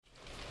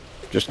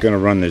Just going to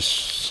run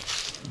this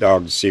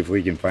dog to see if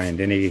we can find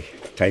any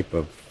type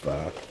of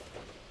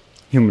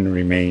human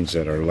remains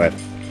that are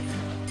left.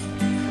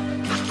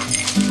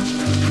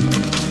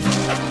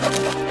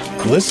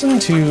 Listen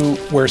to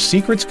Where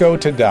Secrets Go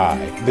to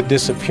Die, The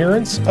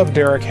Disappearance of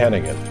Derek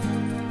Hennigan.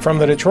 From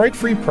the Detroit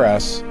Free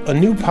Press, a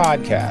new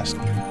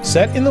podcast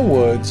set in the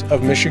woods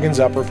of Michigan's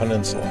Upper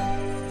Peninsula.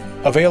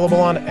 Available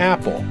on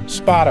Apple,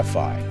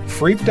 Spotify,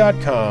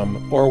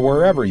 Freep.com, or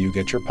wherever you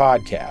get your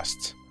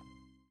podcasts.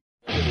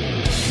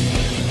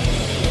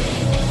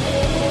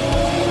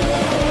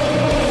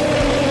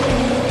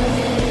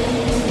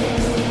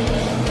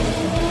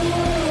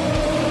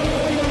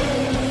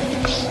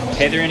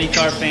 Hey there,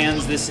 IndyCar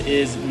fans. This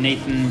is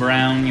Nathan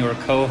Brown, your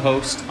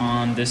co-host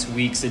on this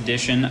week's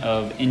edition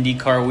of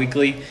IndyCar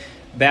Weekly.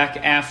 Back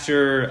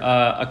after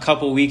a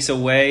couple weeks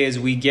away as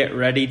we get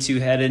ready to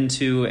head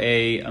into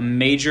a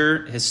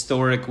major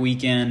historic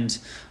weekend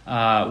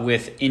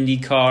with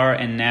IndyCar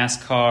and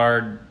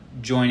NASCAR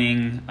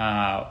joining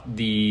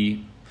the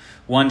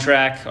one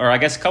track, or I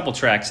guess a couple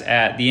tracks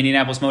at the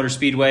Indianapolis Motor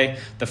Speedway.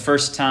 The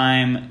first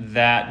time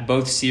that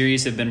both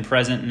series have been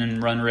present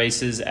and run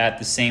races at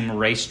the same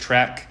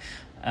racetrack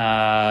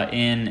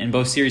in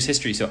both series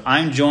history. So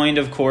I'm joined,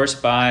 of course,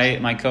 by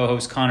my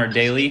co-host Connor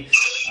Daly,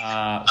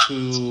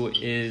 who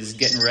is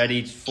getting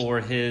ready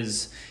for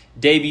his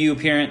debut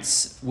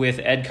appearance with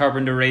Ed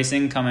Carpenter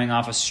Racing, coming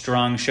off a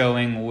strong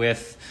showing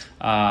with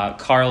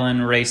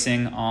Carlin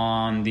Racing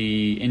on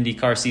the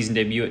IndyCar season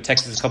debut at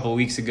Texas a couple of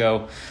weeks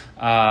ago.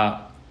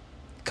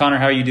 Connor,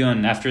 how are you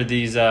doing after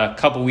these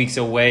couple weeks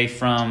away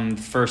from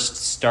first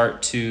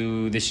start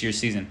to this year's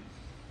season?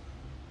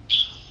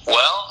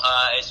 Well,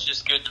 it's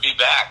just good to be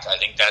back. I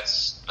think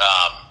that's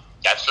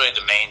really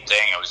the main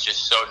thing. It was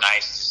just so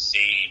nice to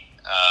see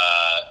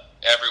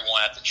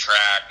everyone at the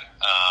track.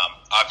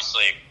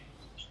 Obviously,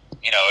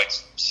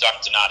 it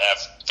sucked to not have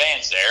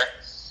fans there,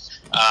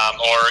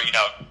 or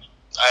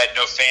I had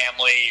no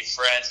family,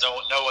 friends,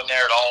 no one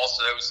there at all.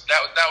 So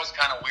that was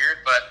kind of weird,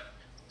 but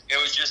it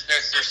was just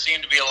there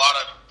seemed to be a lot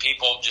of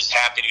people just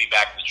happy to be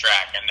back at the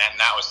track, and then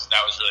that was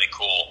really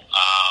cool.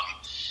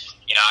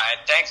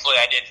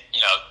 Thankfully I did,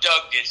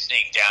 Doug did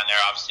sneak down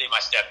there, obviously my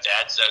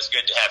stepdad, so it was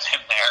good to have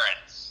him there, and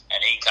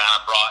he kind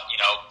of brought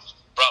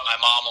my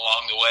mom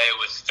along the way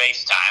with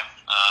FaceTime,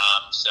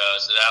 so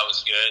that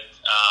was good.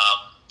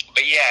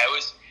 But yeah, it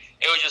was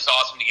just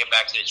awesome to get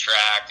back to the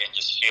track and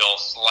just feel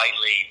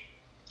slightly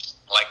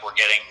like we're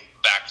getting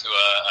back to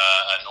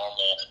a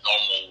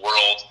normal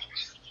world.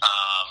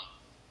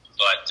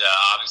 But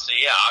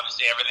obviously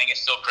everything is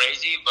still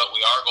crazy, but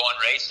we are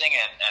going racing,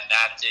 and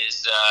that's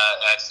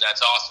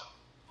awesome.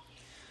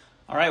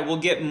 All right, we'll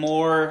get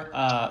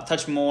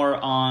touch more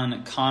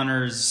on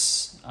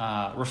Connor's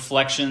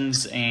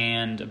reflections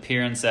and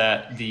appearance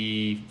at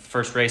the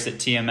first race at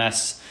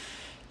TMS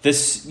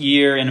this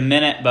year in a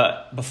minute.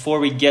 But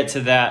before we get to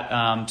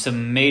that,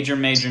 some major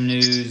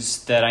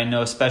news that I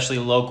know especially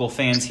local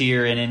fans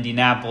here in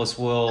Indianapolis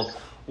will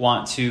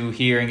want to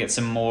hear and get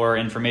some more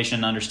information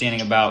and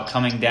understanding about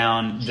coming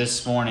down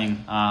this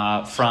morning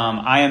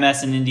from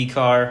IMS and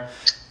IndyCar.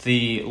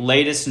 The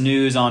latest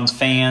news on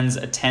fans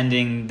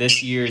attending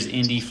this year's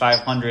Indy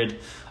 500,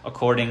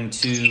 according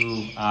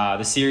to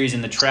the series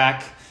and the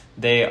track.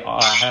 They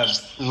have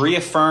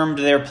reaffirmed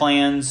their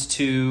plans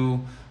to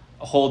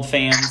hold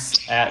fans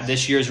at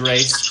this year's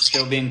race,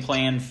 still being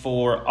planned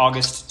for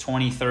August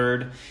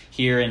 23rd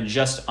here in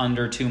just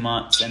under 2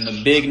 months. And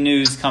the big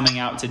news coming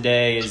out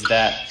today is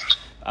that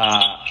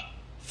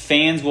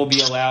fans will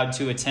be allowed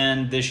to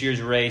attend this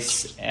year's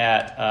race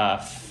at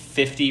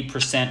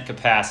 50%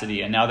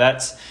 capacity. And now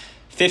that's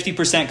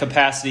 50%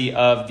 capacity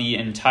of the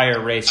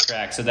entire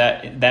racetrack. So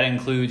that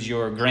includes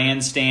your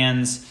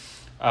grandstands,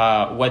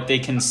 what they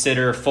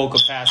consider full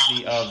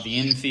capacity of the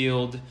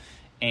infield,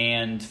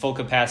 and full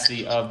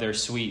capacity of their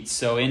suites.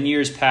 So in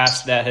years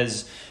past, that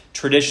has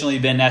traditionally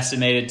been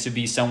estimated to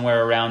be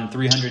somewhere around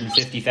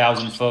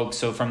 350,000 folks.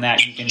 So from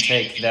that, you can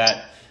take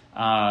that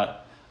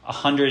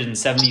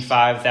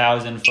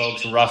 175,000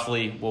 folks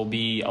roughly will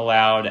be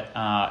allowed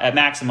at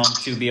maximum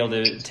to be able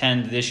to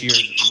attend this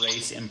year's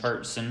race in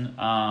person.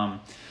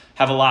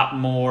 Have a lot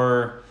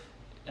more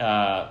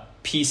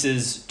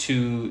pieces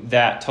to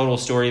that total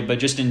story, but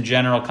just in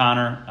general,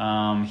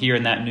 Connor,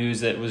 hearing that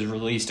news that was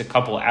released a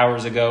couple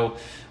hours ago,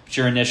 what's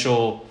your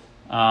initial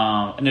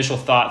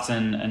thoughts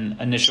and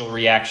initial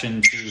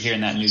reaction to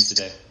hearing that news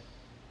today?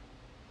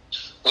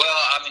 Well,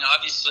 I mean,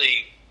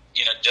 obviously,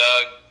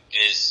 Doug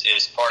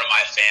is part of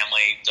my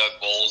family, Doug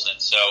Bowles,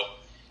 and so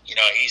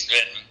he's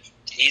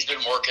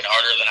been working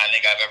harder than I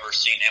think I've ever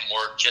seen him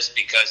work, just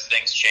because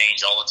things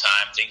change all the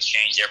time. Things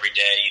change every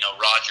day.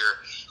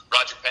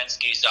 Roger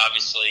Penske's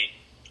obviously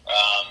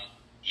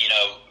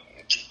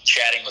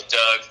chatting with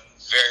Doug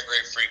very,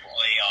 very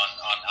frequently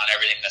on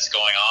everything that's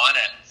going on,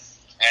 and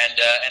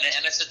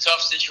it's a tough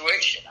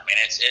situation. I mean,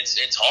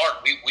 it's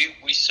hard.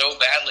 We so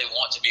badly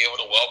want to be able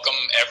to welcome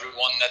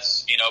everyone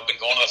that's been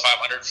going to the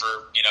 500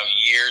 for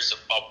years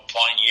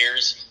upon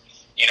years,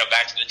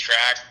 back to the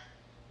track.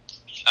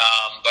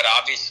 But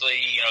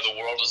obviously, the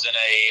world is in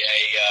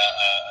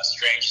a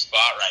strange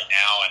spot right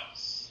now, and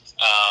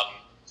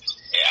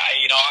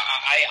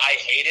I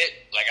hate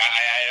it. Like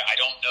I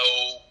don't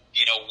know,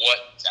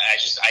 what I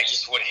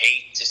just would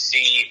hate to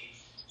see,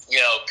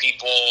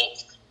 people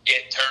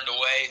get turned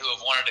away who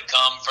have wanted to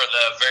come for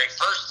the very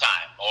first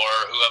time,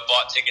 or who have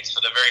bought tickets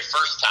for the very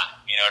first time.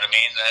 You know what I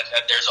mean?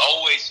 That there's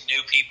always new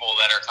people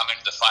that are coming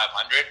to the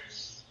 500.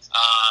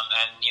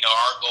 And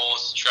our goal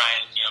is to try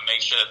and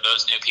make sure that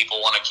those new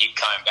people want to keep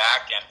coming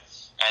back, and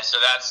so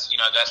that's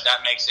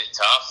that makes it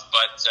tough.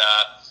 But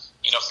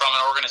from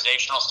an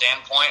organizational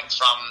standpoint,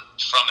 from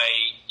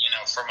a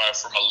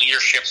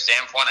leadership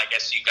standpoint, I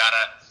guess you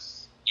gotta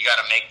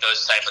make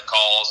those type of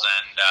calls.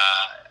 And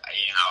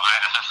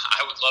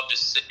I would love to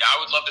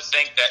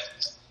think that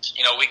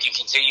we can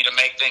continue to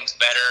make things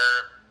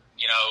better,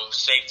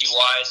 safety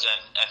wise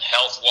and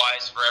health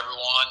wise for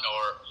everyone,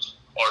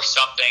 or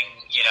something,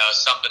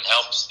 something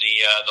helps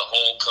the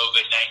whole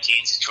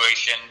COVID-19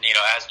 situation,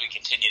 as we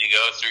continue to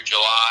go through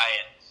July,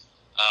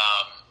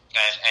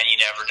 and you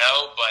never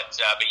know, but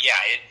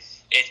yeah,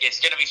 it's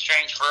going to be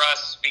strange for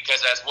us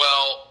because as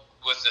well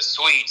with the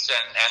suites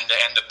and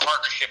the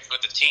partnerships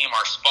with the team,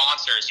 our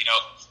sponsors,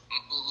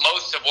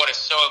 most of what is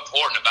so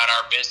important about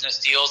our business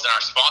deals and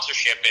our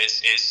sponsorship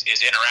is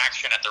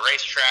interaction at the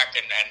racetrack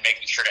and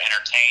making sure to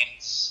entertain,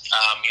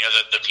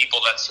 the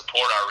people that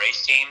support our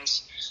race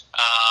teams.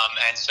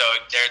 And so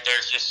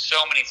there's just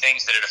so many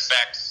things that it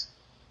affects.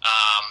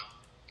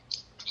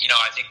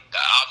 I think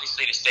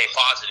obviously to stay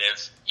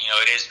positive,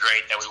 it is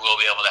great that we will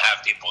be able to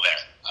have people there.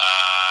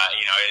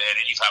 At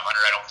Indy 500,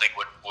 I don't think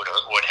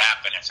would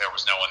happen if there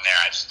was no one there.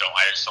 I just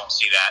don't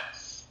see that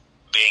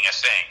being a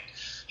thing.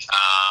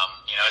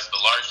 It's the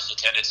largest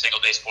attended single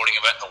day sporting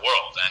event in the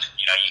world, and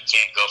you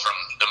can't go from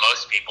the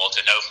most people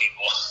to no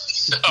people.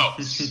 So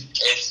it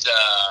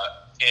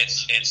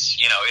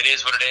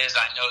is what it is.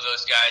 I know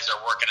those guys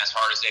are working as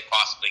hard as they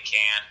possibly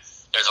can.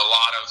 There's a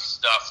lot of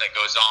stuff that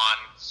goes on,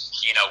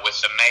 with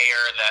the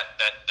mayor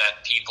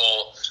that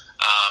people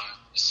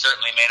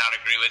certainly may not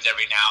agree with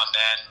every now and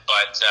then,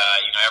 but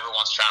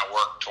everyone's trying to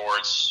work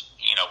towards,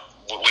 we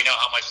know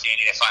how much the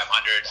Indy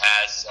 500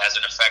 has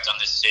an effect on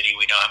this city.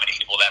 We know how many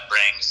people that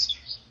brings,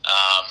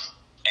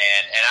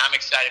 and I'm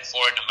excited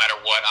for it no matter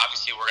what.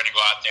 Obviously, we're going to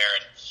go out there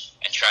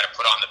and try to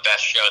put on the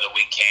best show that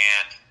we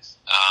can.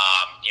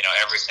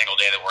 Every single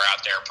day that we're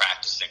out there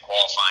practicing,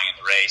 qualifying in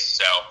the race.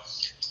 So,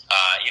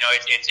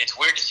 it's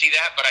weird to see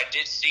that, but I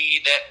did see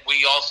that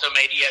we also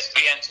made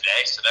ESPN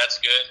today, so that's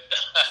good.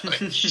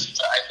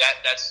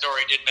 that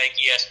story did make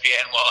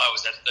ESPN while I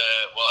was at the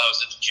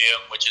gym,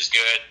 which is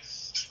good.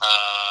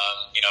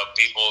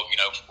 People,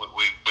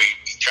 we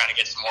trying to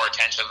get some more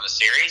attention on the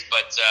series,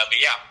 but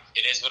yeah,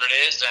 it is what it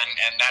is,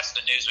 and that's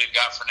the news we've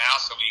got for now.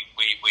 So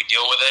we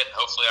deal with it.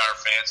 Hopefully, our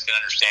fans can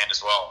understand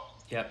as well.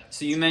 Yep.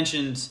 So you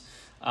mentioned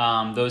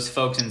those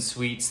folks in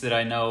suites that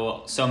I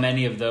know so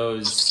many of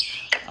those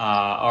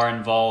are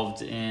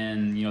involved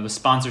in, the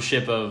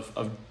sponsorship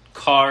of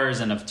cars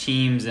and of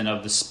teams and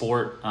of the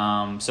sport.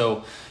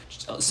 So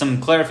some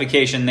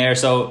clarification there.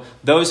 So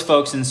those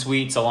folks in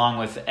suites, along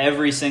with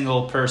every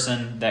single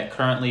person that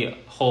currently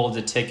holds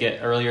a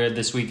ticket, earlier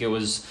this week it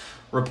was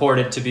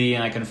reported to be,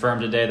 and I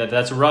confirmed today, that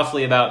that's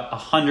roughly about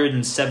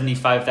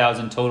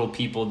 175,000 total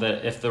people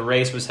that if the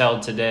race was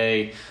held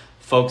today,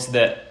 folks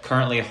that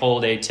currently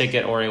hold a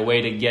ticket or a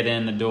way to get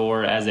in the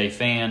door as a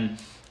fan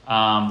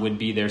would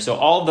be there. So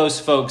all of those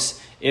folks,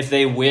 if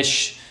they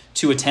wish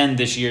to attend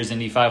this year's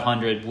Indy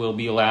 500, will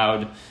be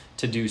allowed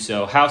to do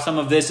so. How some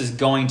of this is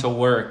going to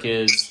work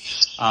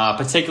is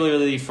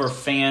particularly for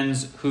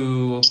fans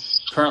who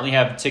currently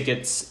have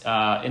tickets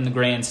in the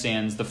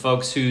grandstands, the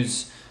folks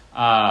whose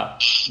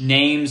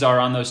names are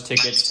on those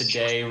tickets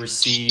today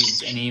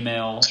received an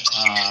email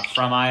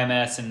from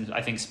IMS, and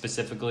I think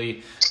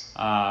specifically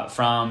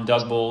from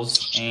Doug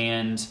Boles.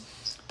 And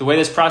the way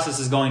this process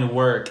is going to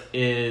work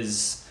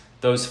is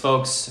those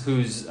folks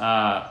whose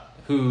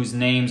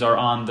names are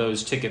on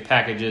those ticket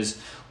packages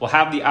will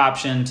have the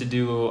option to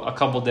do a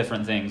couple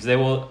different things. They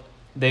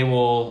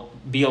will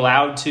be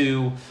allowed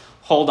to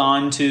hold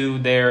on to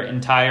their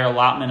entire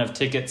allotment of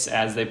tickets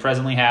as they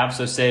presently have.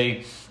 So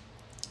say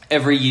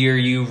every year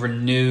you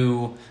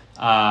renew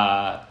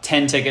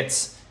 10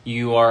 tickets,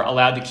 you are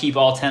allowed to keep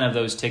all 10 of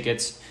those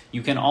tickets.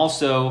 You can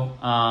also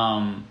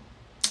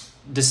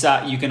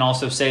decide. You can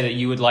also say that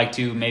you would like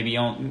to maybe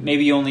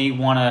only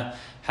want to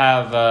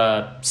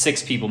have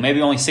 6 people.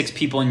 Maybe only 6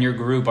 people in your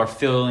group are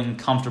feeling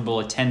comfortable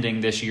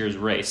attending this year's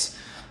race.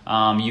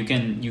 You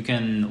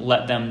can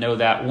let them know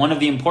that. One of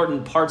the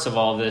important parts of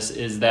all of this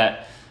is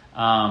that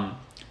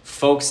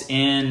folks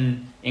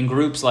in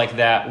groups like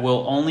that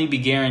will only be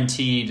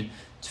guaranteed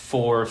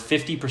for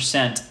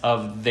 50%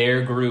 of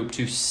their group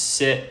to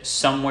sit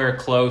somewhere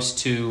close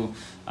to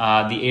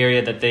the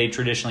area that they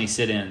traditionally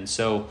sit in.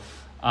 So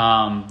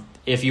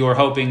if you are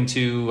hoping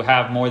to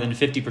have more than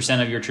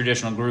 50% of your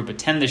traditional group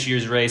attend this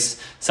year's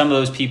race, some of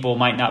those people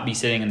might not be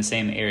sitting in the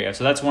same area.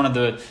 So that's one of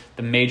the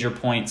major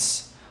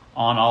points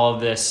on all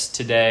of this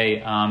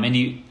today.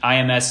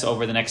 IMS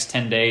over the next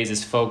 10 days,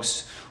 as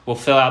folks will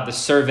fill out the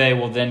survey,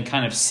 we'll then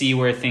kind of see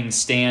where things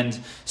stand.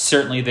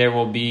 Certainly there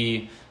will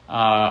be,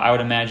 I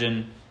would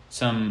imagine,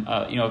 some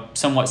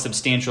somewhat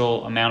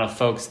substantial amount of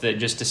folks that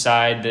just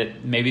decide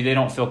that maybe they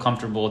don't feel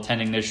comfortable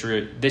attending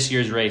this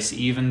year's race,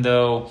 even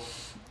though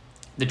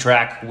the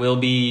track will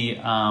be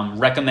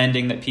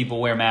recommending that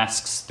people wear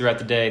masks throughout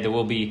the day. There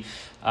will be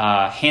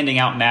handing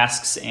out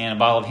masks and a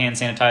bottle of hand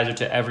sanitizer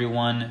to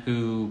everyone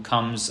who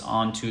comes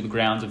onto the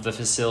grounds of the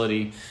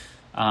facility.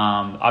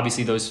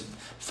 Obviously, those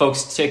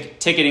folks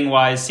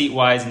ticketing-wise,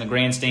 seat-wise, in the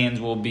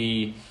grandstands will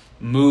be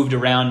moved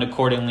around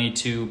accordingly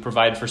to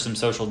provide for some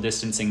social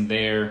distancing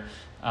there.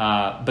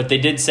 But they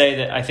did say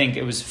that I think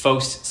it was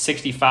folks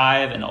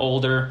 65 and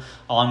older,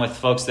 along with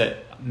folks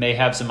that may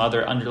have some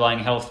other underlying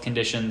health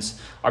conditions,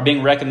 are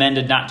being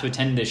recommended not to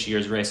attend this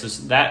year's race. So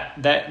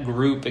that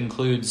group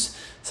includes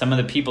some of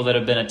the people that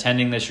have been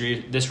attending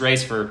this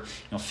race for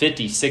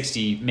 50,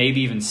 60,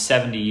 maybe even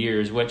 70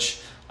 years,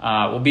 which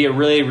will be a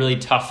really, really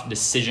tough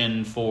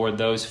decision for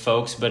those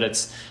folks, but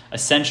it's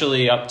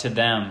essentially up to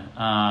them.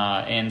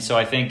 And so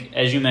I think,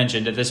 as you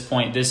mentioned, at this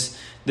point,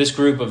 this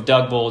group of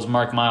Doug Boles,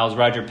 Mark Miles,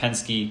 Roger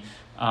Penske,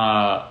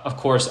 of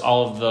course,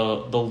 all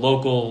of the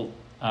local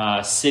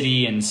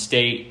city and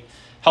state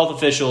health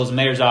officials,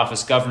 mayor's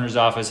office, governor's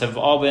office have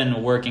all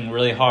been working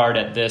really hard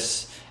at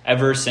this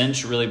ever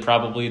since really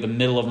probably the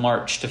middle of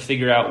March to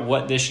figure out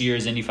what this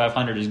year's Indy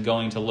 500 is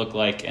going to look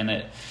like. And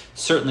it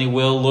certainly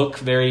will look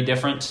very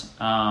different.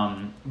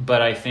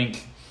 But I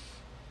think,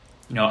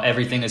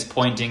 everything is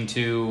pointing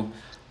to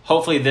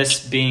hopefully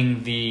this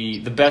being the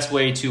best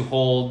way to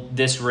hold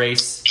this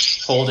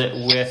race, hold it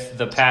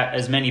with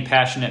as many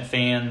passionate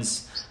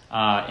fans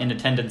in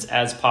attendance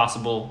as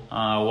possible,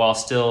 while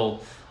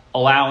still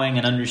allowing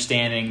and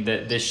understanding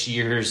that this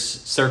year's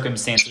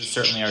circumstances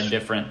certainly are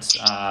different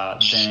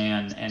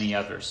than any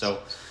other. So,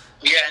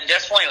 yeah, and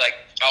definitely,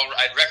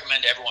 I'd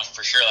recommend to everyone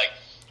for sure,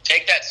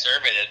 take that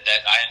survey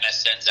that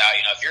IMS sends out.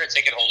 If you're a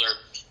ticket holder,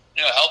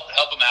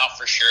 help them out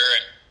for sure.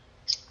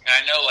 And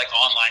I know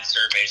online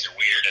surveys are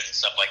weird and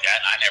stuff like that,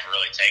 and I never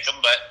really take them,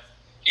 but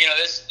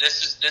this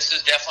is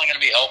definitely going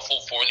to be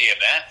helpful for the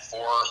event,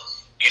 for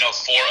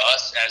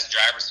us as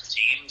drivers and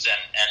teams, and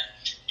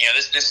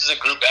this is a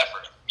group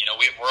effort.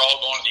 We're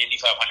all going to the Indy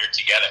 500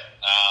 together.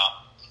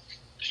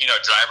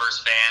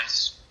 Drivers,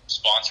 fans,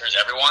 sponsors,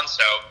 everyone.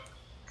 So,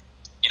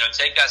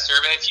 take that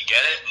survey if you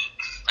get it,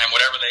 and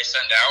whatever they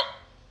send out,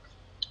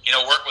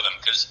 work with them,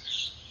 because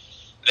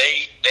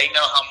they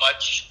know how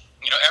much,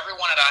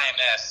 everyone at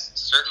IMS,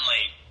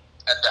 certainly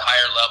at the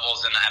higher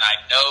levels, and I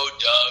know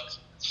Doug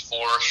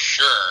for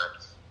sure,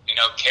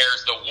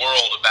 cares the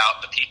world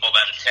about the people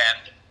that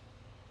attend,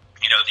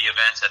 the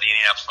events at the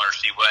Indianapolis Motor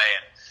Speedway,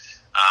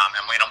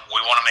 and we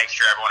want to make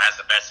sure everyone has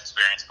the best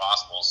experience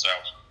possible. So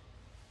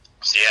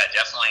yeah,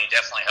 definitely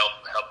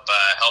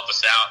help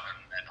us out,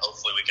 and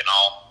hopefully we can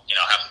all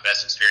have the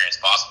best experience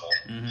possible.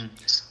 Mm-hmm.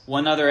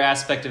 One other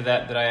aspect of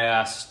that I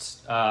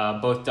asked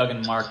both Doug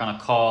and Mark on a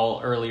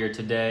call earlier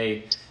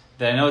today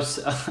that I know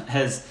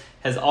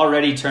has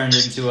already turned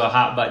into a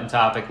hot button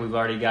topic. We've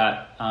already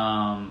got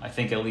I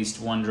think at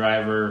least one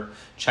driver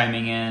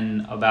chiming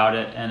in about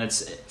it, and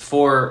it's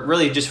for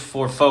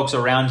folks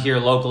around here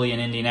locally in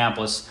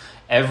Indianapolis.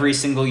 Every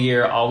single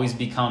year always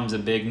becomes a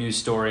big news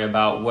story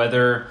about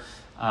whether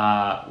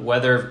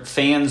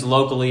fans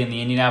locally in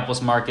the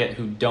Indianapolis market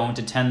who don't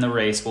attend the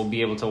race will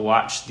be able to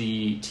watch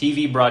the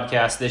TV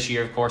broadcast this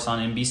year, of course,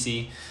 on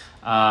NBC,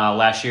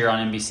 last year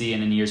on NBC,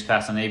 and in years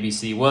past on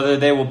ABC, whether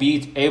they will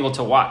be able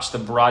to watch the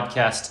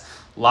broadcast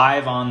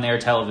live on their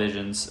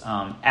televisions.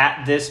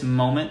 At this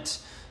moment,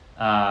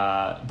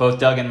 both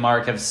Doug and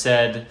Mark have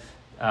said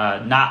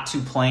not to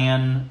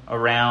plan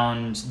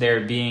around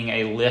there being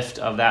a lift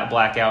of that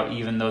blackout,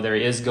 even though there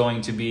is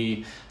going to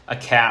be a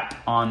cap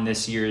on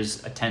this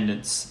year's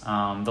attendance.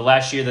 The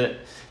last year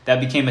that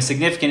became a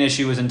significant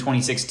issue was in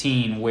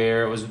 2016,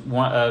 where it was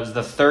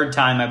the third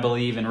time, I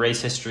believe, in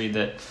race history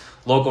that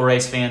local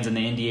race fans in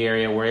the Indy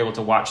area were able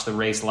to watch the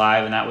race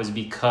live, and that was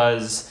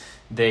because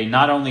they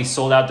not only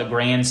sold out the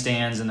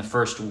grandstands in the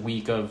first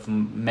week of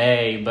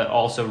May, but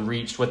also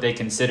reached what they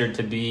considered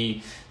to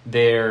be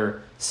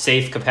their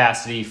safe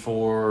capacity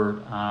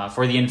for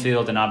the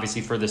infield and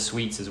obviously for the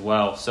suites as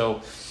well.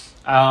 So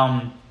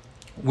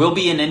will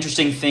be an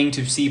interesting thing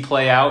to see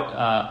play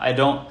out.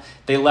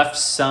 They left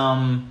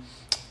some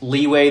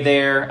leeway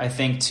there, I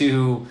think,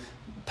 to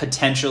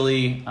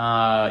potentially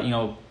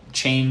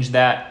change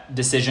that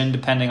decision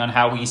depending on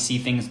how we see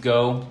things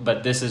go.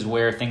 But this is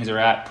where things are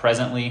at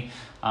presently.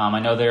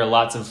 I know there are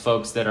lots of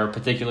folks that are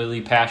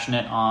particularly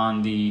passionate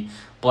on the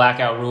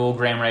blackout rule.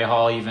 Graham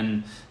Rahal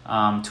even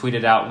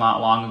tweeted out not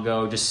long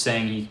ago just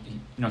saying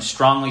he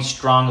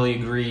strongly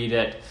agreed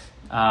at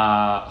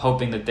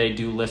hoping that they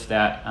do lift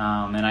that.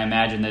 And I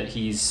imagine that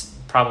he's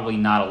probably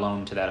not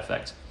alone to that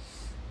effect.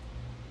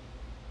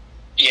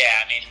 Yeah,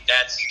 I mean,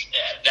 that's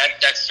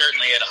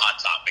certainly a hot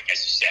topic,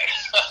 as you said.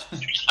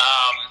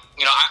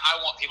 I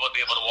want people to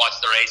be able to watch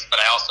the race, but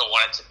I also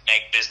want it to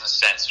make business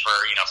sense for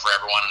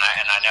everyone.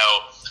 And I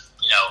know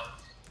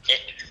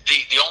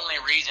the only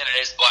reason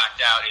it is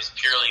blacked out is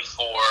purely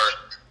for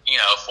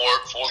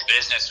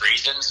business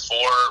reasons,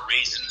 for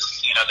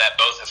reasons that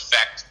both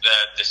affect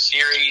the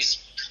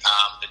series,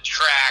 the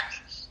track,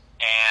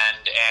 and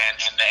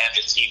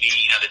the TV,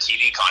 the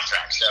TV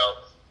contract. So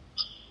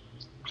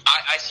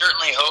I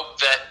certainly hope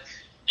that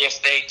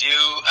if they do,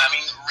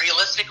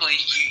 realistically,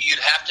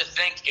 you'd have to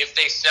think if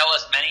they sell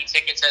as many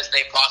tickets as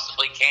they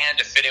possibly can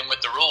to fit in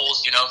with the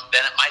rules,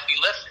 then it might be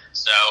lifted.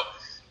 So,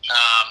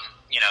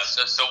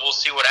 so we'll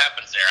see what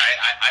happens there.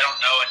 I don't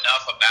know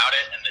enough about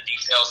it and the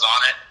details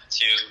on it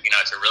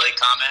to really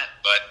comment,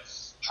 but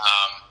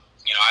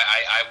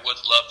I would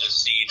love to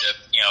see the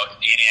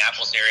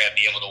Indianapolis area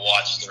be able to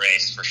watch the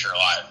race for sure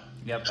live.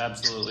 Yep,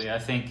 absolutely.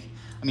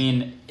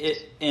 In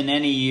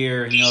any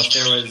year, if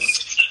there was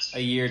a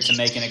year to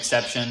make an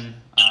exception,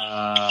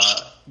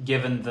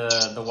 given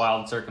the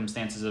wild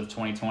circumstances of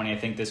 2020, I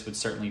think this would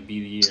certainly be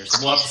the year.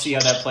 So we'll have to see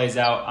how that plays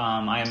out.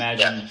 I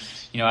imagine,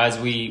 as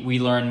we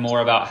learn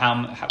more about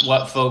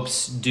what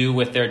folks do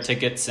with their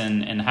tickets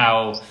and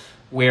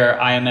where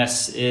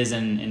IMS is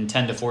in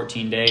 10 to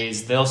 14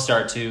 days, they'll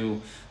start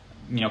to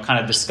kind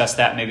of discuss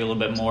that maybe a little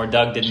bit more.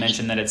 Doug did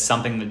mention that it's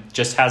something that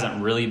just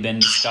hasn't really been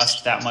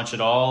discussed that much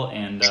at all,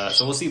 and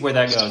so we'll see where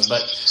that goes.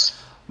 But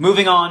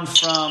moving on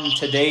from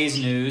today's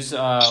news,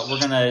 we're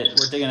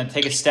gonna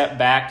take a step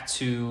back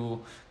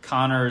to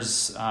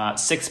Connor's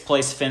sixth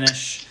place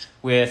finish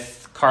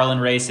with Carlin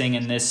Racing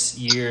in this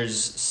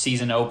year's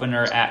season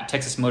opener at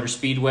Texas Motor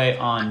Speedway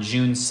on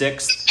June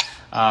 6th.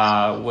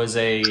 Was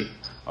a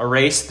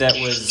race that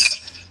was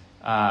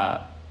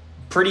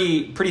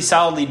pretty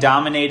solidly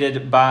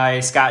dominated by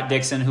Scott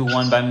Dixon, who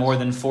won by more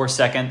than 4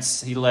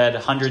 seconds. He led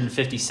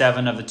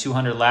 157 of the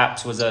 200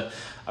 laps. Was a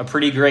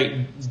pretty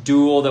great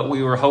duel that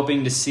we were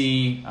hoping to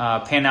see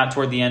pan out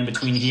toward the end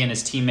between he and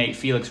his teammate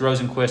Felix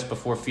Rosenquist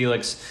before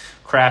Felix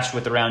crashed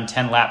with around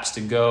 10 laps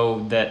to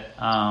go. That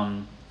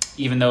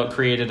even though it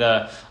created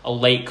a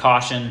late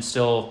caution,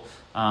 still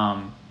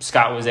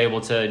Scott was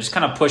able to just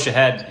kind of push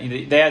ahead.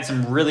 They had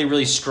some really,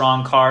 really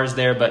strong cars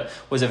there, but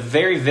was a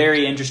very,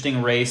 very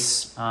interesting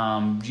race.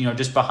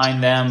 Just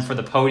behind them for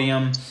the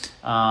podium,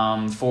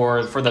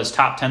 for those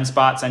top 10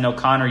 spots. I know,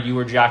 Connor, you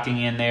were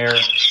jockeying in there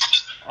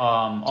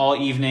all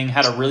evening,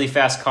 had a really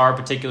fast car,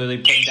 particularly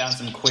putting down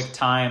some quick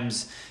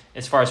times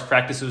as far as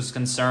practice was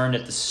concerned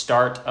at the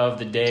start of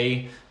the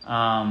day.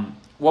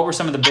 What were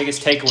some of the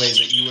biggest takeaways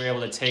that you were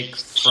able to take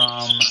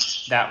from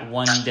that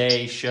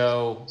one-day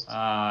show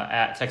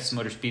at Texas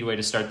Motor Speedway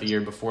to start the year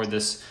before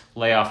this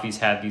layoff we've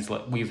had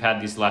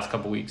these last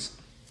couple weeks?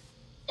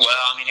 Well,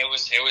 it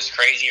was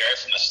crazy right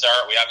from the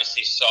start. We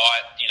obviously saw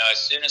it, as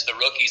soon as the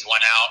rookies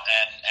went out,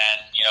 and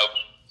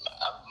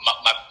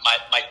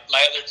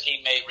my other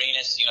teammate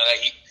Renus,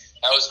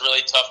 that was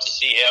really tough to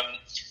see him,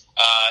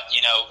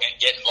 and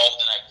get involved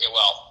in a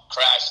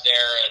crash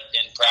there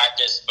in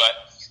practice,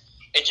 but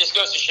it just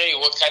goes to show you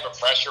what type of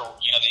pressure,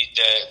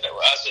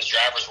 us as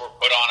drivers were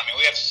put on.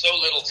 We have so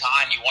little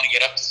time. You want to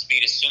get up to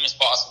speed as soon as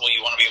possible.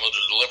 You want to be able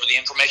to deliver the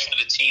information to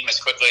the team as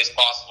quickly as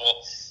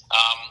possible,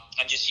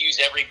 and just use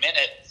every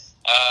minute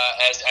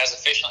as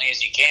efficiently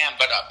as you can.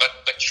 But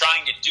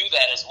trying to do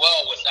that as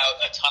well without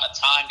a ton of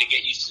time to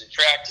get used to the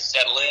track, to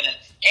settle in,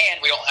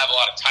 and we don't have a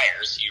lot of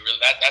tires.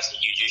 That's a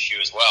huge issue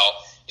as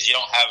well, is you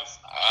don't have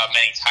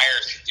many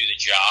tires to do the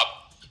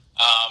job.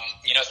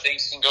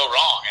 Things can go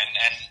wrong,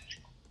 and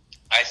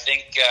I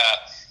think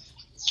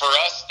for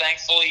us,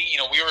 thankfully,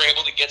 we were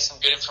able to get some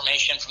good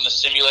information from the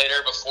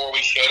simulator before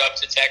we showed up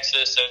to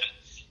Texas. And,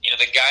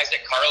 the guys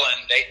at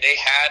Carlin, they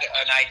had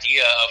an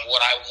idea of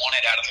what I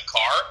wanted out of the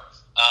car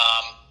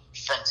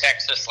from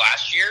Texas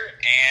last year.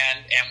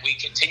 And we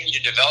continued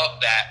to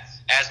develop that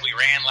as we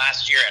ran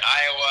last year at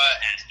Iowa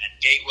and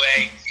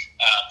Gateway,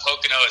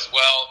 Pocono as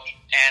well.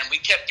 And we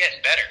kept getting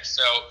better.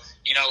 So,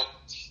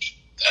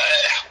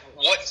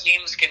 what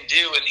teams can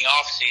do in the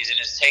off season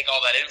is take all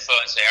that info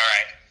and say, all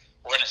right,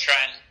 we're going to try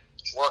and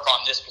work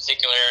on this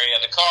particular area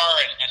of the car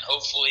and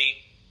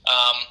hopefully,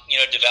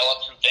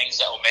 develop some things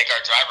that will make our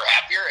driver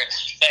happier. And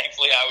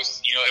thankfully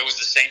it was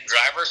the same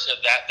driver, so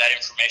that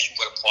information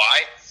would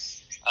apply.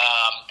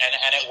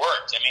 And it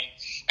worked.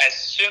 As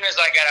soon as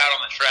I got out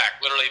on the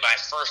track, literally my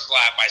first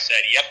lap, I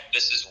said, yep,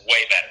 this is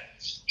way better.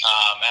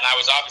 And I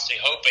was obviously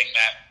hoping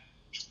that,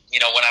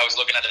 when I was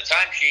looking at the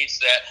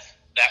timesheets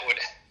that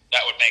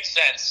would make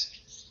sense.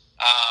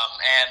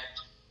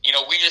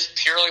 We just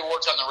purely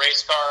worked on the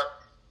race car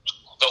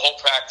the whole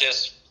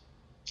practice.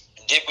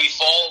 Did we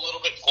fall a little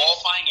bit in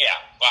qualifying?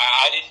 Yeah.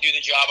 I didn't do the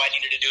job I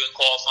needed to do in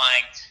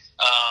qualifying.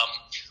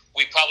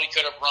 We probably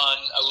could have run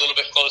a little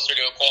bit closer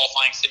to a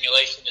qualifying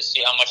simulation to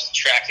see how much the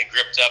track had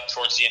gripped up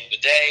towards the end of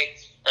the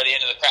day or the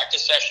end of the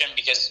practice session,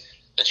 because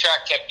the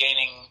track kept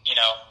gaining,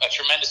 a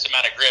tremendous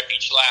amount of grip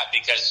each lap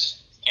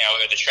because,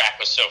 the track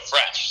was so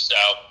fresh. So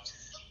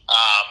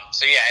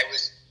yeah, it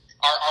was.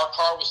 Our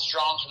car was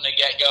strong from the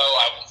get-go.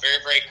 I was very,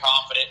 very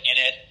confident in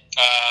it.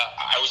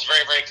 I was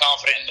very, very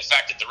confident in the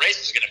fact that the race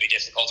was going to be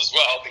difficult as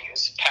well,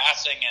 because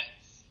passing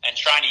and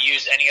trying to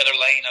use any other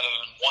lane other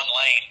than one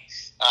lane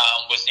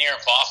was near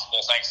impossible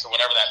thanks to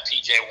whatever that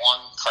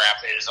PJ1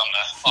 crap is on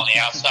the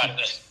outside of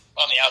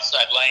the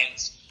outside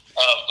lanes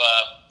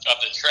of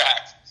the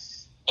track.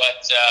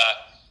 But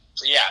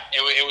yeah,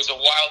 it was a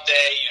wild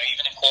day.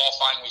 Even in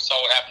qualifying, we saw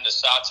what happened to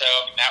Sato.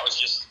 I mean, that was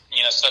just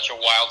such a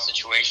wild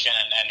situation.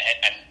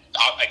 And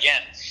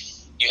again,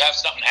 you have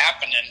something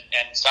happen,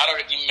 and Sato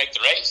didn't even make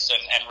the race,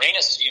 and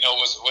Rinus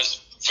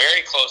was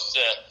very close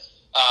to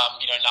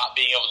not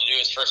being able to do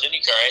his first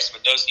IndyCar race.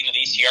 But those the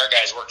ECR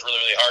guys worked really,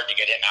 really hard to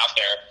get him out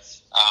there.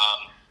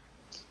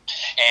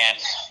 And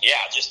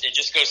yeah, it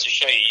just goes to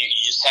show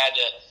you just had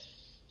to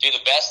do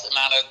the best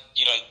amount of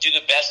do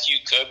the best you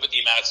could with the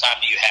amount of time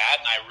that you had,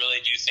 and I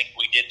really do think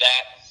we did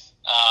that,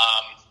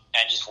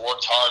 and just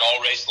worked hard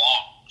all race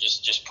long.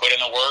 Just put in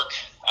the work.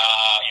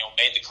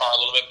 Made the car a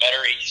little bit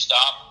better each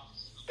stop.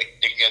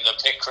 The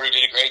pit crew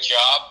did a great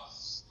job.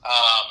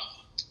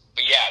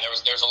 But yeah, there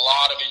was a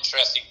lot of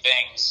interesting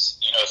things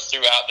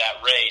throughout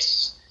that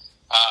race.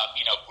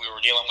 We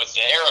were dealing with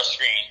the aero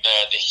screen,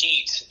 the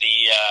heat,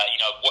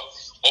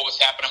 what was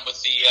happening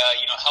with the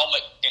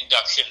helmet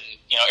induction,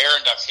 air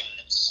induction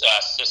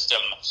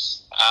system.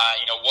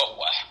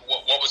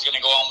 What was going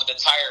to go on with the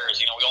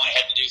tires. We only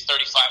had to do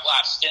 35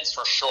 laps. Stints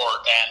were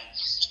short, and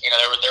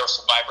there were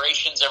some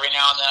vibrations every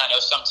now and then. I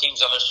know some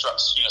teams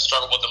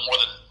struggled with them more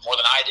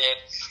than I did.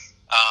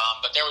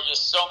 But there was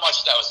just so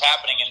much that was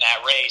happening in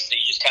that race that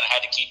you just kind of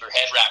had to keep your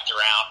head wrapped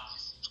around.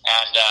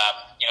 And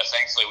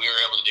thankfully we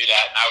were able to do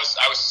that. And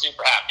I was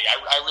super happy. I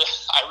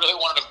really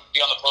wanted to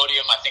be on the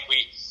podium. I think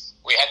we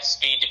had the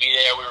speed to be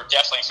there. We were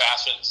definitely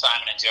faster than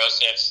Simon and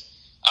Joseph's.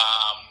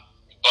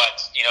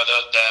 But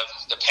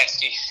the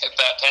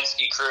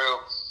Penske crew,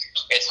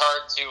 it's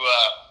hard to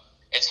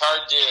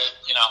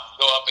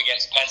go up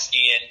against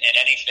Penske in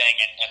anything,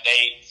 and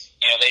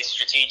they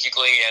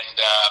strategically and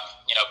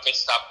pit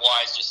stop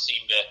wise just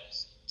seem to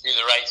do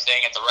the right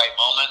thing at the right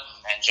moment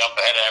and jump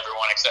ahead of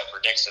everyone except for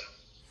Dixon.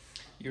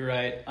 You're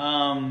right.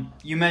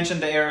 You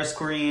mentioned the aero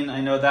screen. I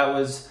know that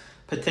was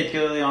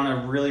particularly on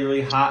a really,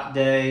 really hot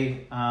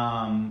day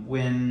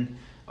when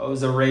it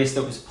was a race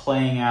that was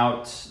playing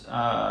out,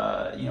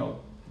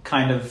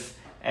 kind of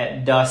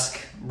at dusk,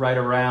 right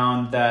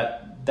around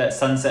that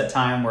sunset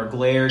time where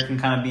glare can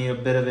kind of be a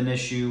bit of an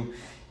issue.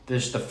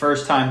 This is the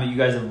first time that you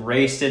guys have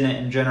raced in it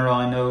in general.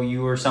 I know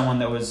you were someone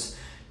that was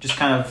just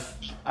kind of,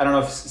 I don't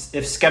know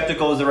if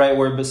skeptical is the right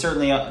word, but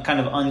certainly kind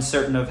of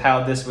uncertain of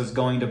how this was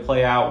going to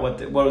play out, what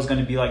it was going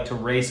to be like to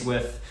race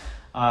with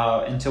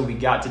until we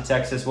got to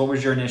Texas. What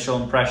was your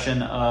initial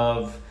impression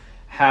of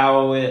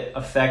how it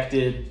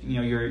affected,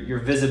 your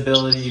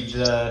visibility,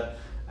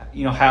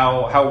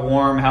 how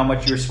warm, how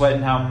much you were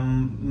sweating, how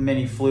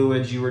many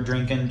fluids you were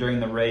drinking during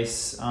the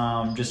race,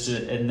 just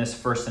in this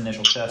first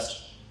initial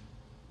test?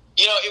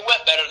 It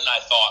went better than I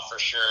thought, for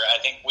sure. I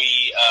think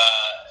we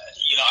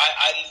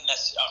didn't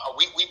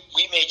necessarily.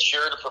 We made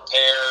sure to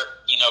prepare,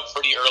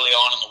 pretty early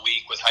on in the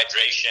week with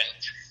hydration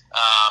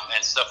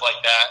and stuff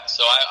like that.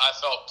 So I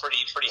felt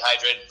pretty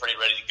hydrated, pretty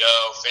ready to go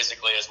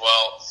physically as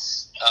well.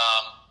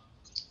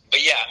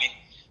 But yeah, I mean,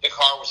 the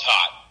car was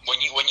hot.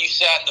 When you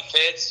sat in the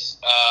pits,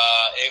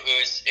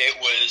 it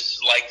was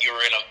like you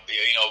were in a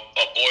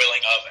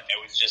boiling oven. It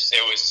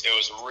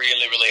was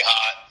really, really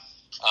hot.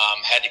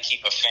 Had to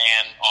keep a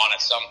fan on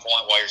at some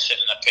point while you're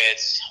sitting in the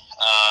pits.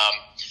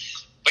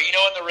 But in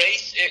the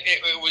race,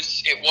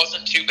 it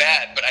wasn't too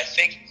bad. But I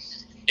think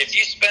if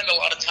you spend a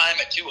lot of time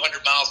at 200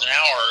 miles an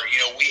hour,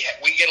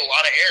 we get a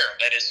lot of air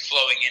that is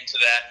flowing into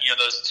that.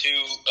 Those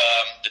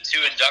the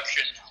two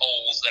induction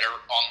holes that are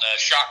on the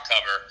shock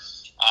cover,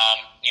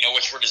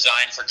 which were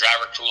designed for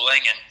driver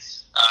cooling, and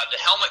the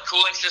helmet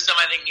cooling system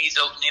I think needed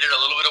a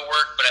little bit of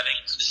work. But I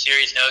think the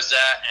series knows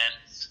that,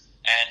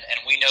 and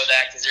we know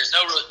that because there's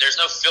no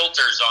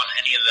filters on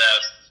any of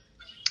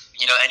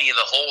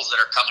the holes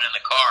that are coming in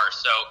the car.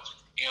 So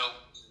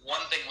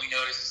one thing we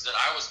noticed is that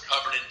I was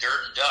covered in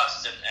dirt and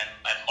dust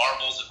and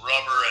marbles and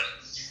rubber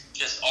and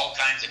just all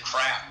kinds of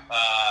crap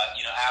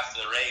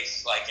after the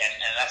race,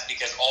 and that's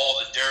because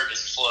all the dirt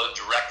is flowed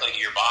directly to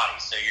your body.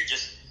 So you're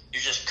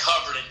just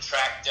covered in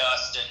track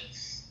dust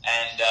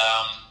and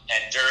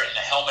dirt, and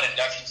the helmet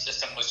induction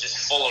system was just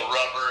full of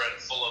rubber and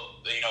full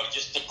of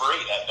just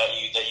debris that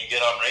you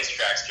get on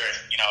racetracks during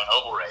an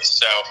oval race.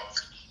 So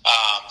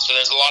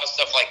there's a lot of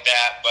stuff like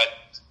that, but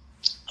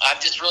I'm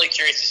just really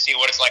curious to see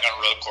what it's like on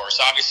a road course.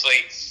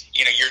 Obviously,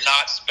 you're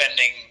not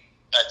spending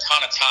a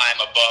ton of time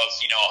above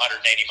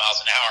 180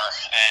 miles an hour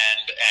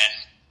and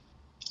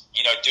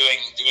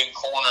doing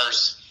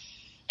corners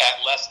at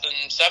less than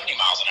 70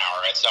 miles an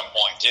hour at some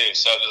point too.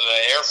 So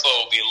the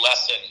airflow will be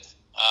lessened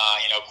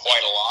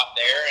quite a lot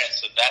there, and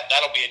so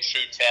that'll be a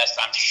true test.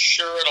 I'm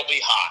sure it'll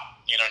be hot,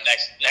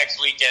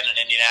 next weekend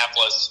in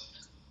Indianapolis,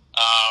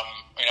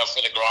 for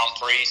the Grand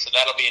Prix. So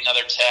that'll be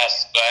another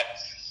test, but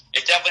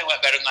it definitely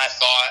went better than I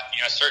thought.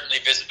 Certainly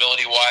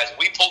visibility wise,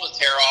 we pulled the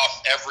tear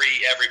off every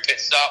pit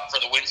stop for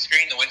the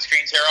windscreen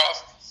tear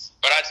off.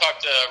 But I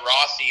talked to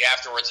Rossi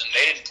afterwards, and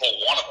they didn't pull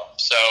one of them.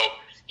 So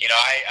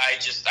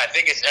I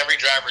think it's every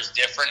driver is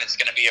different. It's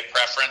going to be a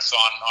preference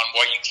on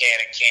what you can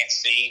and can't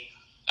see.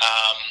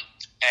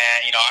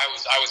 And, you know, I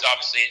was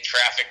obviously in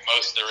traffic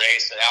most of the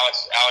race. And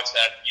Alex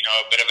had, you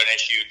know, a bit of an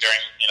issue during,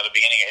 you know, the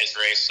beginning of his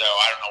race, so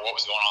I don't know what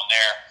was going on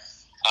there.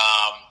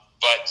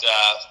 But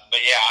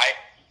yeah, I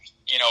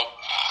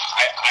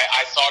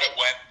thought it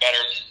went better.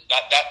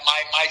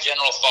 My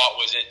general thought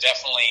was it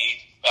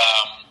definitely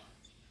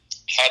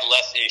had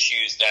less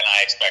issues than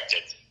I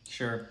expected.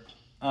 Sure.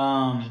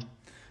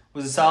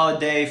 Was a solid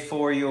day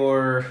for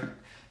your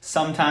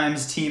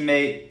sometimes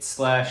teammate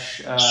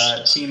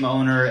 / team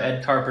owner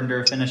Ed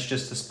Carpenter. Finished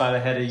just a spot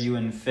ahead of you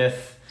in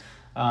 5th.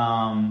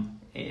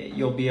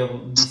 You'll be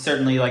able to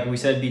certainly, like we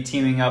said, be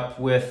teaming up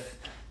with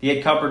the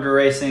Ed Carpenter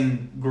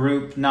Racing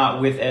group,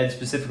 not with Ed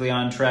specifically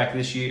on track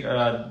this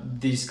year,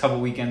 these couple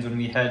weekends when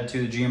we head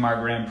to the GMR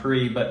Grand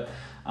Prix. But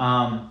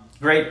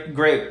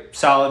great,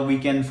 solid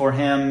weekend for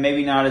him.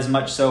 Maybe not as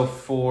much so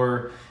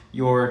for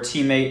your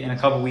teammate in a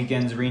couple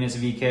weekends, Rinus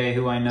VeeKay,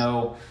 who I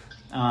know,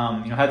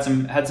 had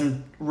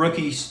some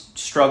rookie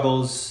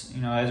struggles,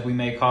 as we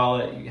may call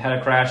it. He had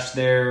a crash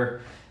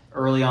there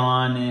early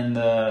on in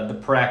the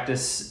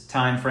practice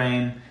time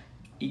frame.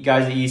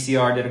 Guys at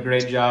ECR did a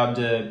great job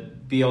to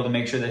be able to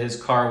make sure that his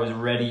car was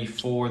ready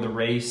for the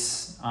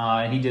race.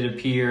 And he did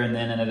appear and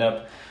then ended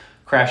up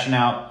crashing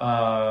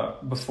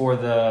out before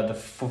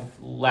the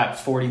lap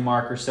 40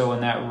 mark or so in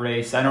that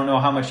race. I don't know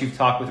how much you've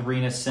talked with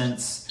Rinus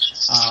since,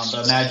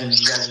 but I imagine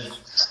you guys have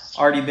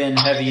already been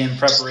heavy in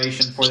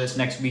preparation for this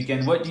next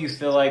weekend. What do you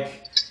feel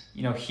like,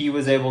 he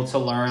was able to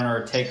learn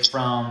or take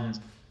from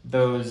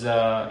those,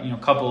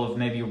 couple of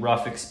maybe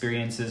rough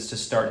experiences to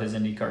start his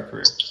IndyCar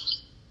career?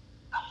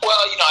 Well,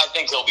 I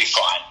think he'll be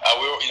fine.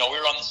 We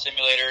were on the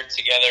simulator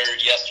together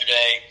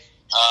yesterday,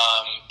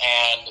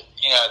 and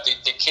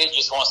the kid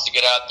just wants to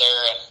get out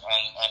there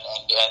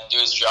and do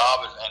his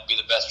job and be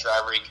the best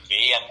driver he can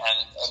be. And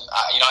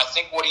I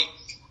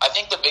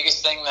think the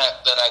biggest thing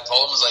that I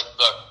told him is like,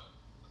 look,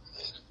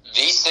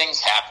 these things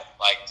happen.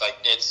 Like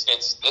this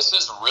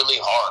is really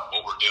hard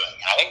what we're doing.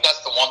 And I think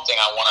that's the one thing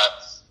I want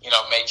to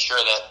make sure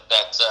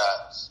that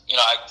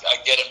I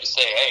get him to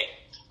say,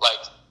 hey, like,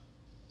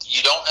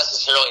 you don't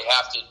necessarily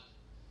have to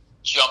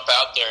jump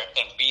out there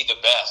and be the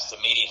best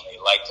immediately.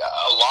 Like,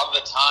 a lot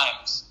of the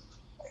times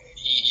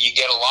you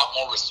get a lot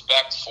more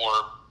respect for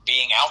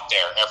being out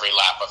there every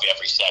lap of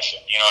every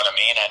session. You know what I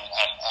mean? And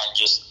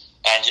just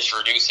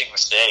reducing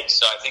mistakes.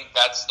 So I think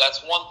that's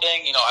one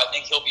thing. I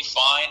think he'll be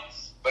fine.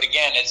 But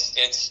again,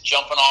 it's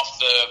jumping off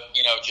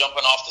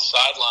the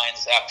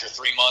sidelines after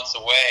 3 months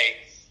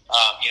away.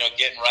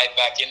 Getting right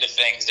back into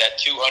things at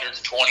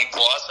 220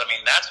 plus. I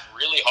mean, that's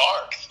really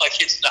hard. Like,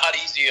 it's not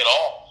easy at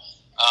all.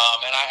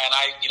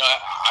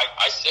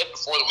 I said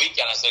before the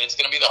weekend, I said it's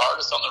going to be the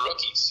hardest on the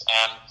rookies.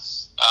 And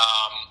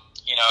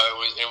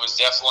it was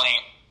definitely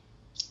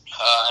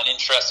an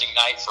interesting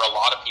night for a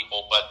lot of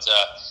people. But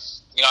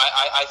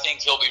I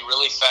think he'll be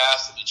really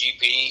fast at the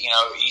GP.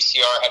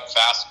 ECR had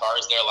fast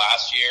cars there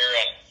last year,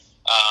 and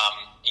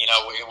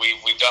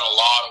we've done a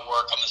lot of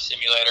work on the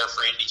simulator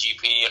for Indy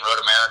GP and Road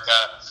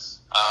America.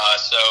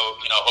 So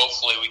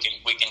hopefully we can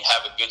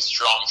have a good,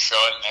 strong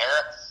showing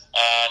there.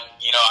 And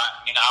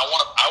I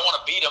want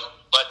to beat him,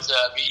 but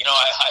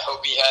I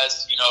hope he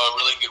has a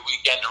really good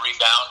weekend to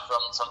rebound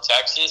from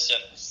Texas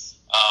and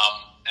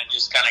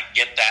just kind of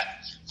get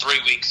that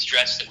 3-week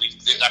stretch that we've.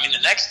 I mean, the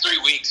next 3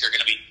 weeks are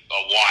going to be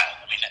a while.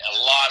 I mean, a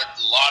lot of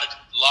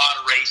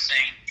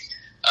racing,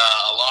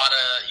 a lot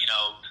of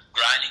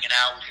grinding it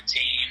out with the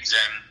teams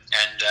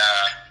and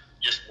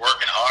just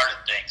working hard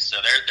at things.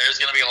 So there's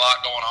going to be a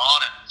lot going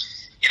on, and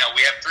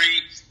we have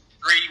three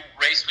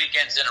race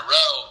weekends in a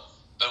row.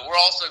 But we're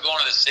also going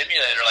to the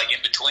simulator, like,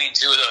 in between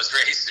 2 of those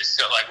races.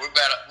 So, like, we've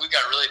got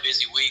really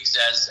busy weeks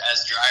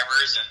as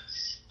drivers, and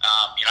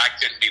I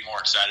couldn't be more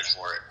excited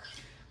for it.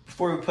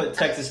 Before we put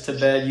Texas to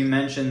bed, you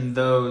mentioned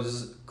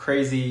those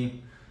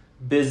crazy,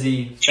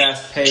 busy,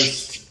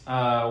 fast-paced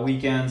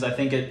weekends. I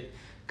think it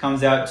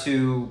comes out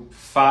to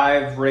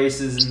 5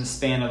 races in the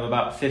span of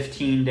about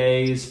 15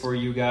 days for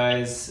you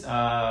guys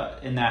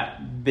in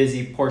that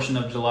busy portion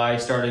of July,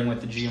 starting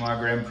with the GMR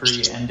Grand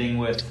Prix, ending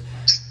with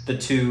the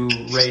 2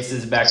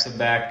 races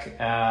back-to-back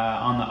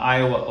on the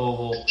Iowa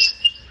Oval.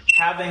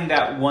 Having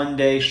that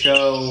one-day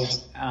show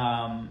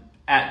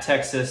at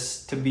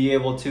Texas to be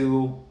able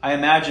to, I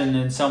imagine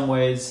in some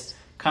ways,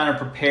 kind of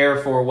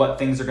prepare for what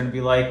things are going to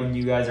be like when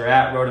you guys are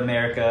at Road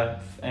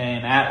America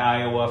and at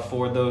Iowa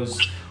for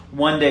those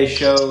one-day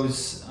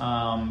shows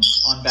on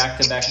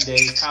back-to-back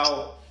days.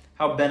 How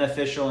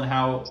beneficial and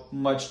how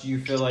much do you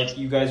feel like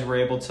you guys were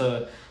able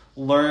to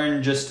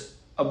learn just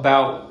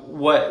about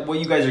what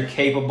you guys are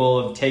capable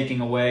of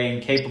taking away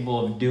and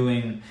capable of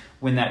doing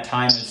when that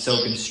time is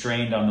so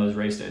constrained on those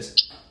race days?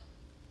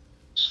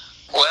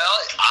 Well,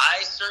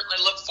 I certainly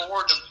look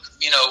forward to,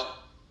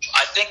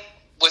 I think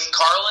with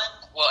Carlin,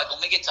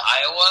 when we get to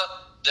Iowa,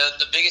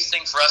 the biggest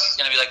thing for us is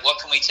going to be like, what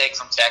can we take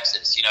from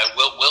Texas?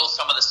 Will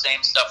some of the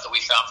same stuff that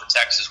we found for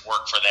Texas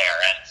work for there?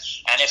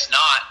 And if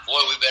not, boy,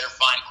 we better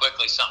find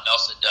quickly something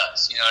else that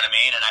does. You know what I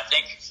mean? And I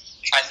think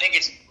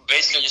it's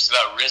basically just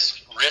about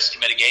risk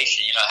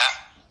mitigation.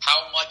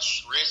 how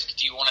much risk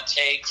do you want to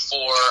take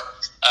for,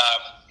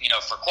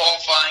 for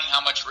qualifying?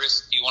 How much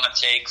risk do you want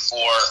to take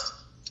for,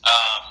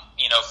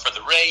 for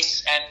the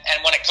race?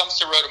 And when it comes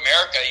to Road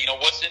America,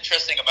 what's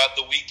interesting about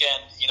the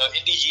weekend,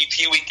 Indy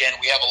GP weekend,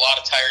 we have a lot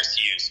of tires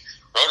to use.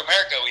 Road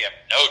America, we have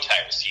no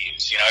tires to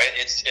use.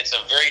 It's a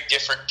very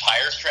different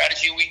tire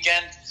strategy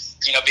weekend,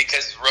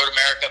 because Road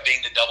America being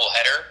the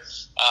doubleheader,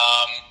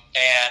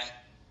 and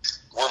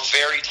we're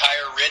very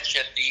tire rich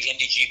at the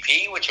Indy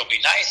GP, which will be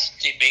nice.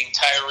 Being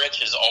tire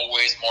rich is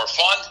always more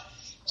fun,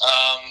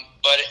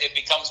 but it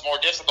becomes more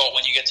difficult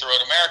when you get to Road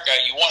America.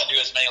 You want to do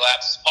as many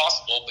laps as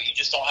possible, but you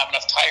just don't have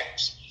enough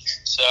tires.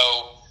 So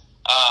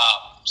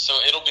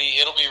it'll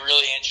be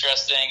really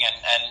interesting,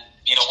 and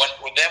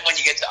when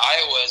you get to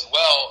Iowa as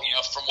well,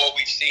 from what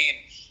we've seen,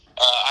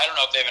 I don't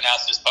know if they've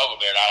announced this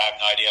publicly or not. I have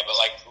no idea, but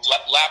like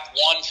lap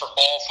 1 for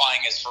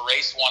qualifying is for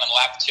race 1, and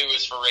lap 2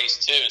 is for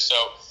race 2. So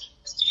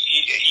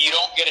you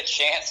don't get a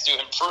chance to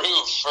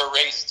improve for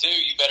race 2.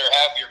 You better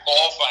have your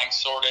qualifying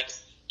sorted,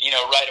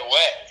 right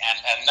away.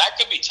 And that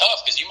could be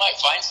tough, because you might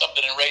find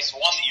something in race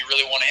 1 that you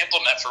really want to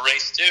implement for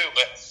race 2,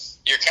 but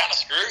you're kind of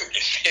screwed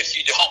if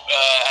you don't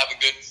have a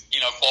good,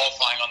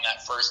 qualifying on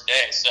that first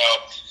day. So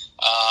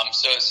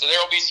there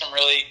will be some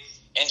really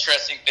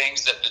interesting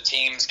things that the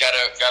team's got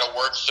to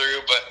work through.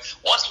 But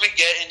once we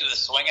get into the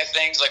swing of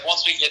things, like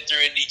once we get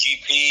through Indy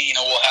GP,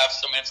 we'll have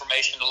some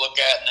information to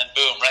look at, and then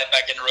boom, right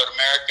back into Road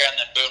America,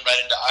 and then boom, right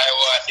into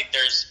Iowa. I think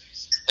there's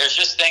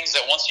just things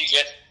that once you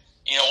get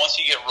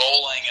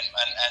rolling, and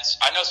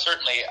I know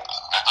certainly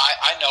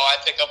I know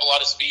I pick up a lot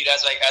of speed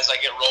as I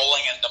get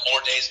rolling, and the more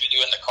days we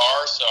do in the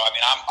car. So I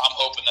mean, I'm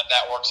hoping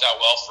that works out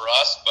well for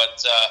us, but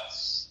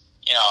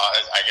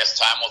I guess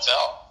time will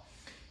tell.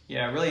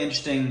 Yeah, really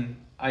interesting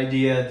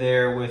idea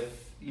there with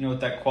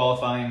that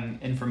qualifying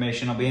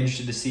information. I'll be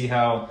interested to see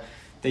how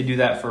they do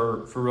that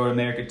for Road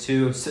America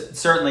too.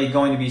 Certainly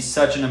going to be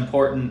such an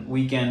important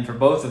weekend for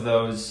both of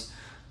those.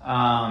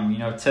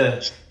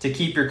 To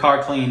keep your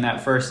car clean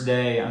that first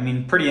day. I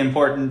mean, pretty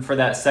important for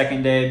that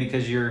second day,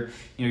 because your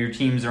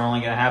teams are only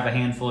going to have a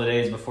handful of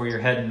days before you're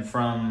heading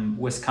from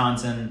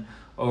Wisconsin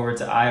over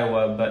to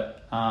Iowa.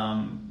 But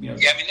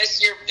Yeah, I mean,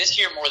 this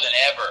year more than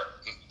ever,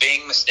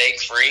 being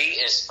mistake-free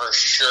is for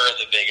sure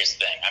the biggest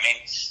thing. I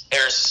mean,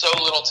 there's so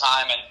little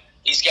time, and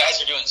these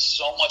guys are doing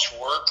so much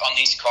work on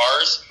these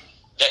cars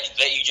that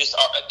you just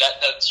are,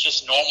 that's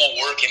just normal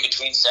work in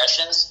between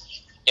sessions.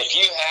 If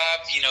you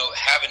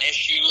have an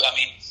issue, I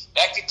mean,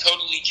 that could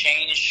totally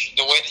change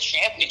the way the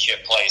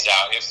championship plays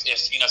out. If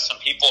some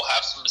people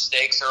have some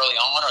mistakes early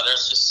on, or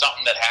there's just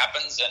something that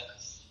happens, and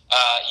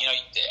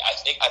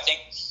I think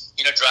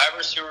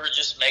drivers who are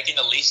just making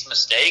the least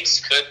mistakes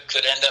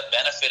could end up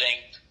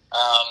benefiting,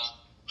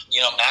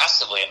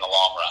 massively in the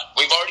long run.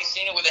 We've already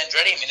seen it with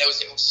Andretti. I mean, it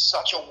was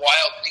such a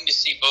wild thing to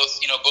see both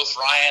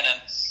Ryan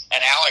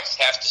and Alex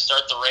have to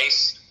start the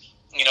race,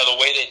 the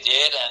way they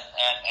did,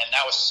 and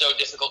that was so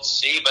difficult to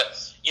see. But,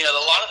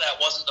 a lot of that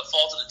wasn't the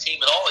fault of the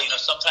team at all.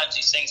 Sometimes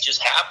these things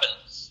just happen.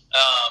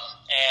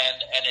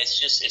 And it's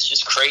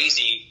just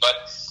crazy.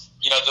 But,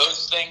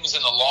 those things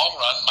in the long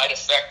run might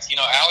affect,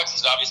 Alex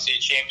is obviously a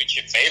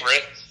championship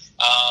favorite.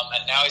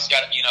 And now he's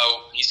got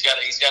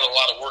a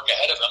lot of work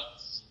ahead of him,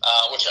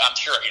 which I'm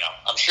sure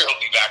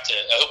he'll be back to,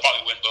 he'll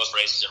probably win both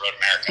races at Road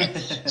America.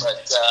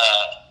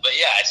 but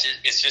yeah,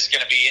 it's just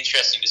going to be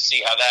interesting to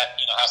see how that,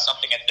 how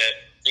something at the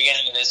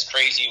beginning of this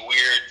crazy,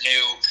 weird,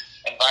 new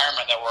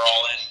environment that we're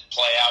all in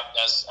play out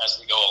as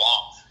we go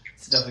along.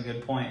 It's definitely a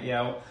good point.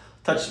 Yeah, I'll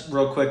touch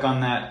real quick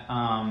on that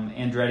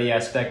Andretti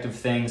aspect of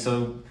things.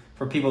 So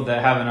for people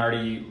that haven't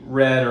already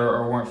read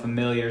or weren't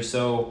familiar,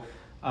 so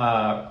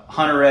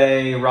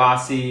Hunter-Reay,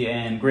 Rossi,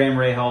 and Graham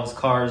Rahal's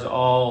cars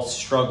all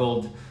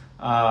struggled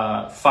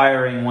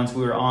firing once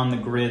we were on the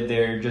grid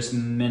there just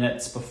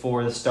minutes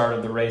before the start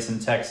of the race in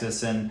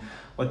Texas. And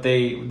what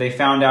they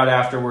found out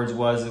afterwards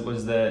was it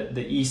was the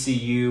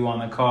ECU on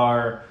the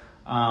car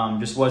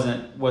just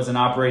wasn't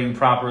operating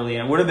properly,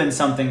 and it would have been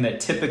something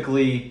that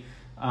typically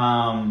in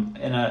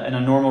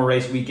a normal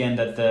race weekend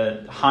that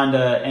the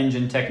Honda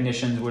engine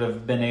technicians would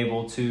have been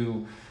able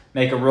to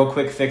make a real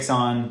quick fix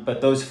on,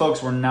 but those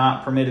folks were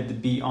not permitted to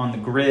be on the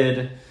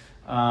grid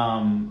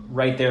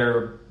right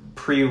there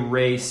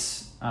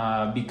pre-race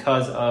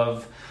because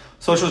of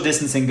social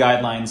distancing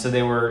guidelines. So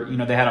they were,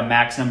 they had a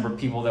max number of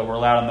people that were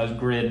allowed on those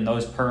grid, and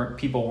those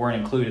people weren't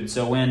included.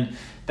 So when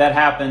that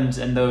happened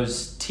and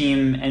those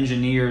team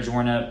engineers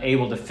weren't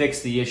able to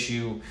fix the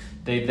issue,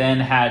 they then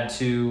had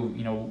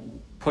to,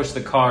 push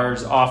the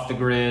cars off the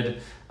grid,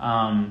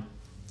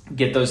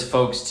 get those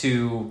folks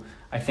to,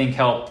 I think,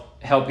 help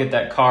get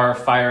that car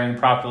firing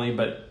properly,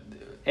 but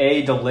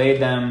delay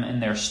them in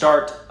their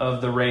start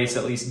of the race,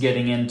 at least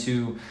getting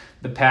into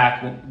the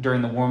pack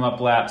during the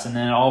warm-up laps, and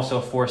then also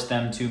force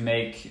them to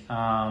make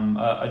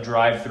a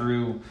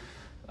drive-through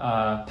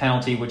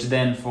penalty, which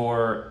then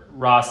for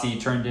Rossi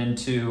turned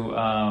into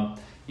a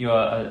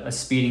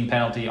speeding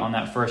penalty on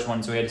that first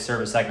one, so he had to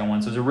serve a second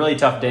one. So it was a really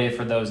tough day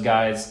for those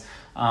guys.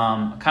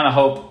 Kind of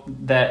hope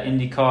that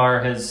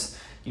IndyCar has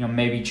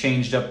maybe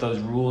changed up those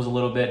rules a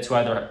little bit to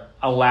either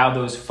allow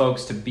those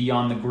folks to be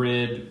on the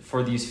grid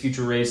for these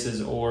future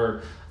races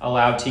or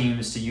allow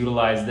teams to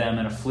utilize them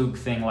in a fluke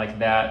thing like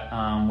that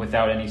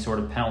without any sort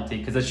of penalty.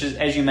 Because it's just,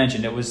 as you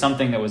mentioned, it was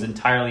something that was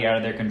entirely out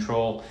of their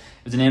control.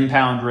 It was an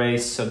impound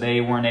race, so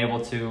they weren't able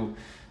to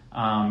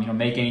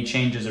make any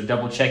changes or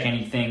double check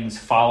any things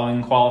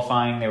following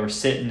qualifying. They were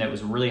sitting. It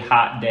was a really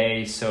hot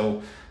day,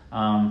 so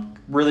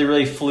really,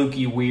 really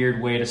fluky,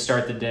 weird way to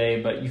start the day.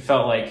 But you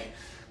felt like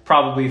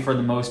probably for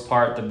the most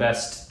part the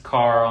best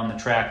car on the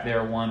track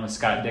there won, with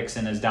Scott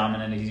Dixon as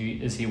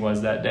dominant as he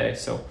was that day.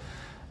 So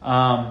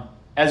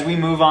as we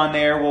move on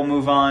there, we'll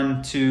move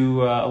on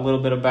to a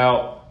little bit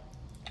about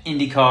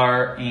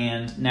IndyCar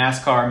and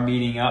NASCAR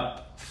meeting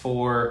up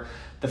for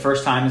the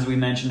first time, as we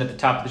mentioned at the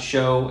top of the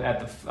show, at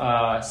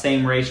the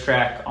same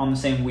racetrack on the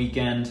same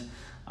weekend.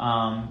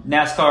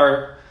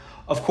 NASCAR,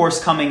 of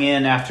course, coming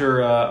in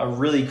after a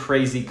really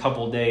crazy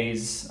couple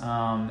days.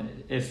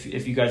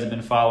 If you guys have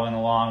been following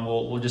along,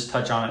 we'll just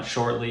touch on it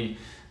shortly.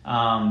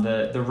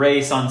 The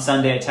race on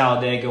Sunday at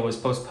Talladega was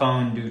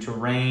postponed due to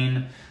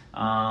rain,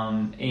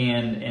 and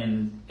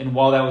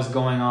while that was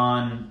going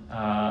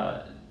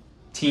on,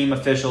 team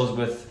officials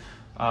with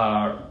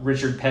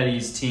Richard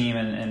Petty's team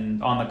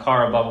and on the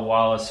car of Bubba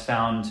Wallace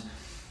found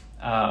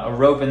a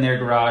rope in their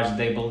garage that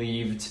they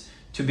believed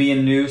to be a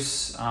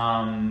noose,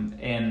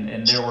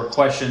 and there were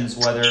questions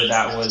whether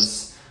that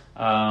was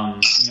a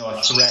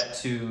threat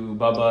to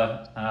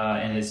Bubba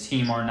and his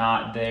team or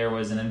not. There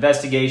was an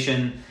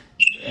investigation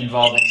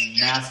involving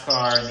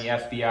NASCAR, and the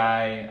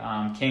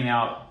FBI came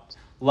out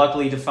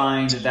luckily to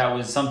find that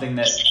was something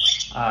that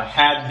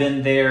had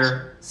been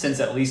there since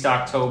at least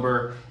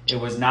October. It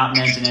was not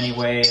meant in any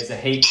way as a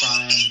hate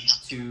crime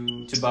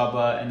to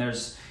Bubba, and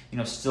there's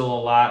still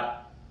a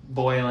lot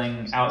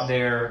boiling out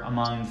there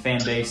among the fan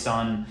base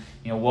on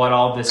what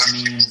all this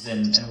means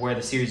and where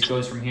the series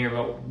goes from here.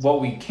 But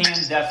what we can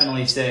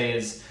definitely say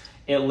is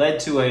it led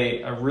to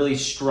a really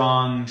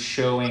strong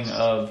showing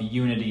of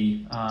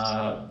unity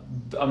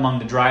among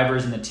the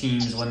drivers and the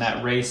teams when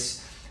that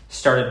race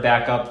started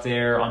back up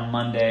there on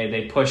Monday.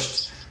 They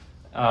pushed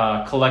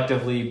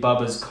collectively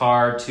Bubba's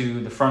car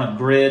to the front of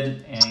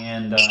grid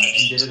and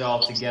did it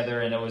all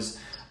together, and it was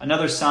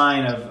another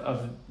sign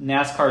of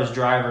NASCAR's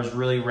drivers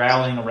really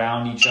rallying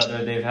around each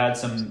other. They've had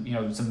some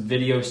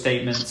video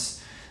statements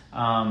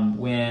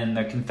when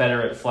the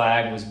Confederate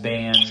flag was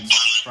banned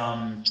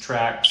from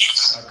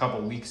tracks a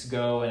couple weeks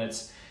ago, and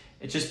it's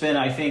just been,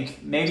 I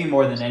think, maybe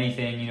more than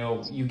anything,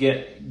 you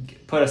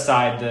get put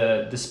aside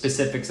the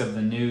specifics of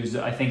the news.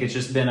 I think it's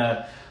just been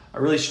a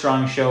really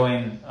strong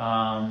showing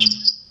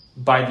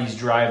by these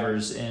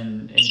drivers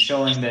in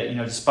showing that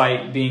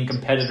despite being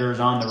competitors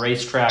on the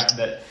racetrack,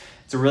 that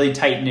it's a really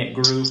tight-knit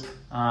group.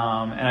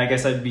 And I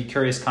guess I'd be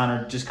curious,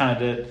 Connor, just kind of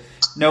to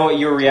know what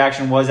your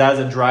reaction was as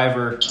a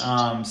driver,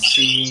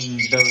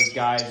 seeing those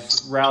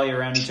guys rally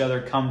around each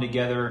other, come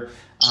together,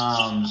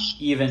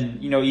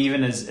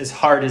 even as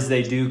hard as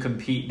they do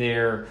compete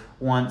there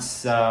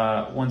once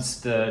the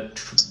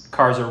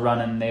cars are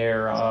running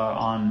there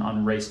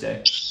on race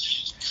day.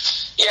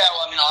 Yeah,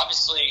 well,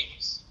 obviously,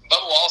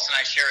 Bubba Wallace and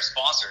I share a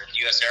sponsor,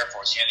 the U.S. Air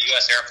Force. The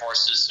U.S. Air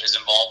Force is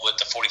involved with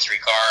the 43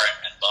 car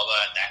and Bubba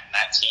and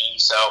that team.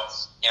 So,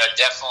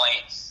 definitely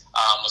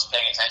was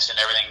paying attention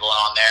to everything going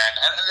on there.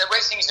 And the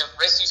racing's a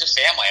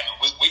family.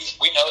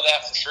 We know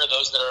that for sure,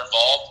 those that are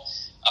involved.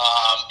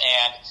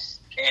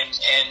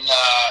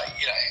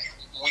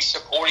 We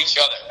support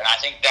each other. And I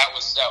think that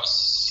was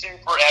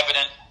super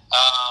evident.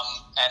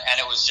 And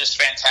it was just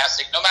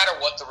fantastic. No matter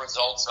what the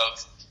results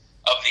of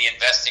the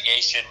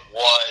investigation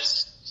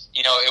was,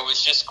 it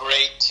was just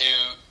great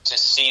to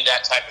see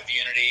that type of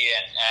unity,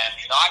 and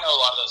I know a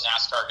lot of those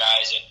NASCAR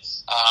guys, and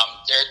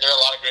there are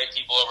a lot of great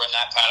people over in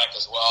that paddock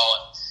as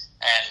well,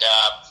 and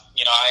I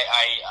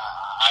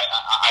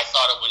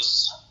thought it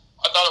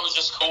was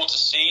just cool to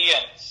see,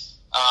 and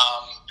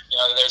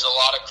there's a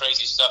lot of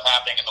crazy stuff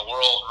happening in the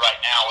world right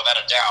now,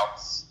 without a doubt,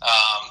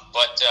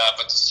 but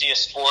to see a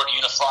sport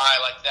unify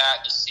like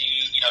that, to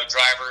see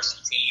drivers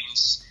and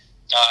teams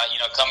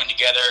coming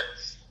together,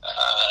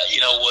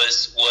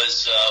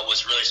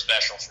 was really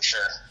special for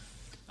sure.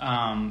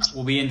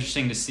 Will be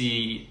interesting to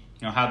see,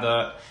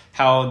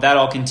 how that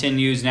all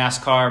continues.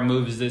 NASCAR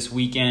moves this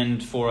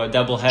weekend for a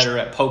doubleheader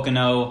at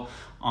Pocono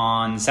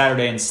on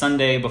Saturday and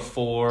Sunday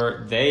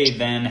before they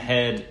then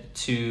head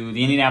to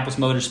the Indianapolis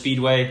Motor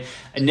Speedway.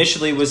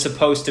 Initially was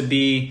supposed to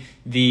be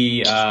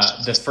the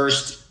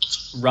first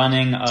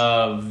running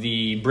of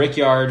the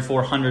Brickyard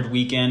 400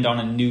 weekend on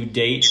a new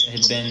date. It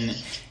had been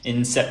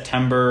in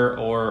September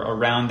or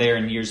around there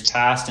in years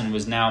past, and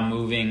was now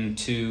moving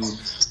to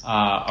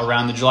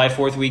around the July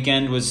 4th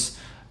weekend. Was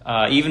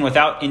even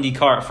without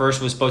IndyCar at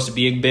first, was supposed to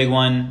be a big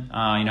one.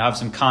 Have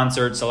some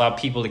concerts, allow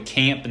people to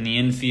camp in the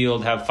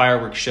infield, have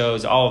fireworks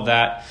shows, all of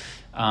that.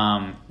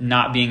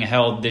 Not being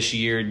held this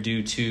year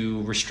due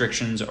to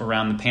restrictions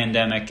around the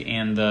pandemic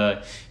and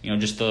the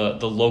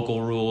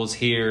local rules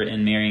here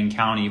in Marion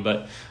County.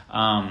 But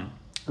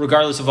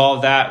regardless of all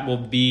of that, will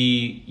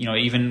be,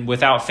 even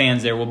without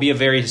fans there, will be a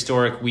very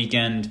historic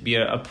weekend, be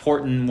an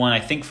important one, I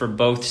think, for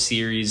both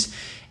series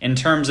in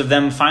terms of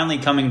them finally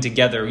coming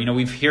together.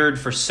 We've heard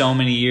for so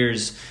many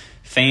years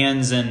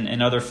fans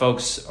and other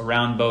folks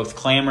around both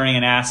clamoring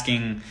and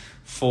asking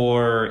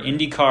for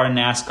IndyCar and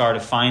NASCAR to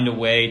find a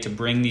way to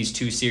bring these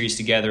two series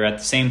together at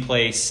the same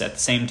place, at the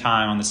same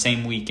time, on the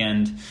same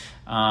weekend.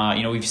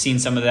 We've seen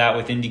some of that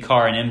with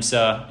IndyCar and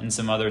IMSA and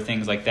some other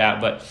things like that,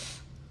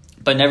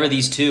 but never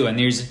these two. And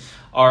these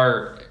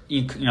are,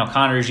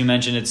 Connor, as you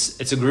mentioned,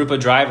 it's a group of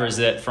drivers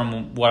that,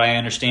 from what I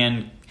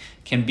understand,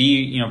 can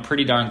be,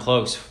 pretty darn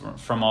close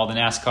from all the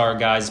NASCAR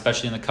guys,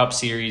 especially in the Cup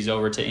Series,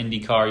 over to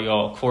IndyCar.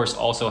 You'll, of course,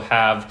 also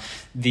have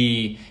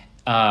the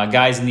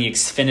guys in the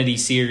Xfinity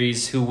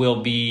Series who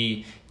will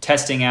be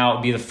testing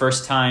out, be the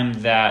first time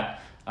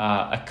that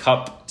a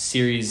Cup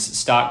Series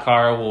stock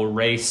car will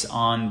race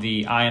on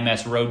the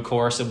IMS road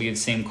course. It'll be the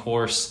same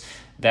course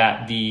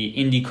that the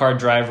IndyCar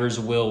drivers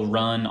will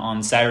run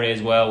on Saturday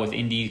as well, with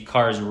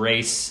IndyCar's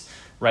race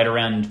right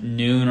around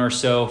noon or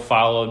so,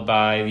 followed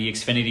by the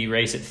Xfinity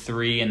race at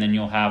 3, and then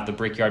you'll have the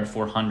Brickyard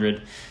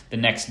 400 the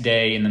next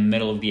day in the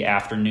middle of the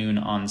afternoon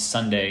on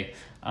Sunday.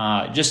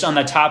 Just on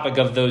the topic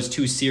of those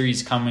two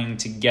series coming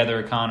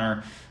together,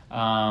 Connor,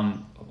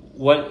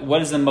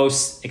 what is the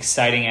most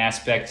exciting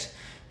aspect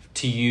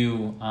to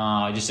you,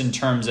 just in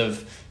terms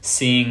of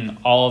seeing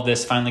all of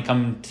this finally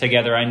come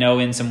together? I know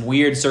in some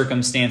weird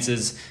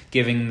circumstances,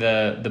 given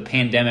the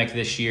pandemic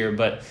this year,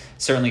 but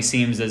certainly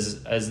seems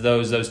as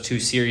those two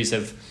series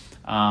have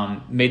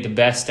made the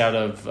best out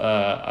of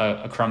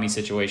a crummy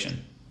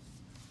situation.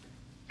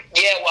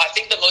 Yeah, well, I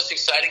think the most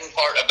exciting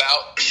part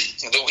about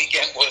the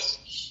weekend was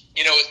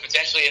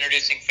potentially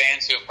introducing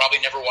fans who have probably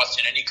never watched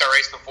an IndyCar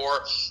race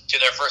before to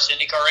their first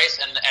IndyCar race,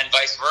 and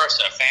vice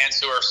versa. Fans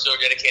who are so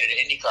dedicated to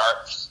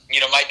IndyCar,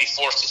 might be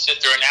forced to sit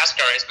through a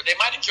NASCAR race, but they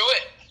might enjoy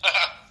it.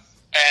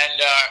 And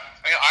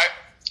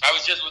I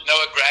was just with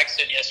Noah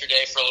Gragson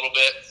yesterday for a little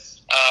bit.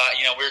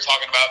 We were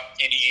talking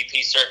about Indy EP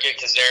circuit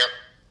because they're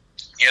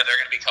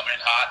going to be coming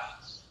in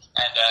hot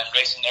and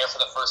racing there for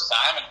the first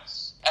time,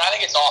 and I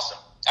think it's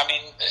awesome. I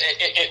mean,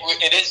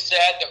 it is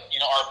sad that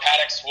our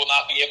paddocks will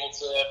not be able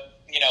to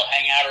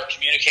hang out or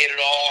communicate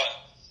at all,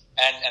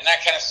 and that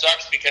kind of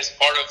sucks, because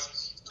part of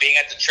being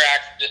at the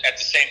track at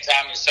the same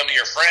time as some of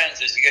your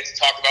friends is you get to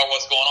talk about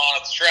what's going on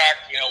at the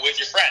track, with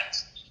your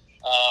friends.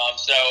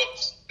 So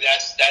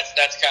that's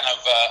kind of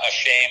a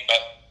shame,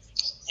 but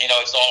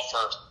it's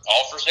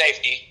all for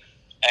safety.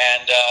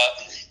 And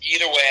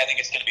either way, I think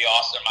it's going to be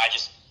awesome.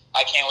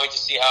 I can't wait to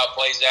see how it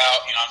plays out.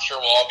 I'm sure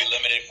we'll all be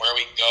limited in where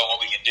we can go and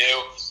what we can do,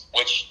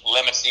 which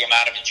limits the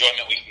amount of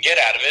enjoyment we can get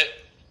out of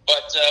it.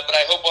 But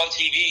I hope on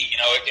TV,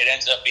 it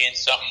ends up being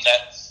something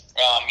that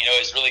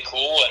is really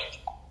cool. And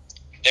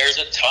there's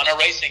a ton of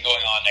racing going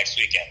on next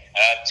weekend.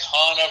 A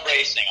ton of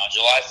racing on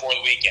July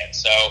 4th weekend.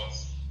 So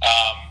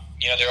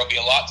there will be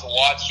a lot to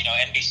watch.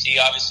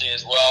 NBC obviously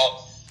as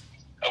well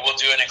will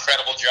do an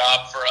incredible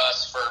job for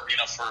us for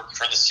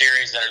the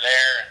series that are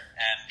there.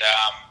 And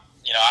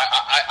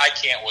I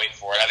can't wait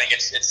for it. I think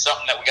it's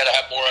something that we got to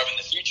have more of in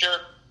the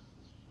future.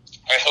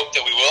 I hope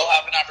that we will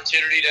have an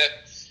opportunity to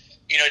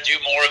do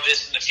more of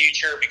this in the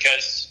future,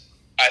 because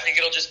I think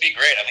it'll just be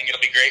great. I think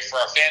it'll be great for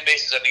our fan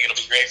bases. I think it'll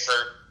be great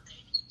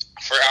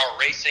for our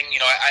racing.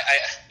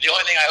 The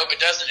only thing I hope it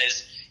doesn't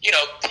is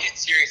pit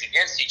series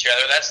against each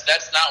other.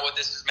 That's not what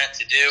this is meant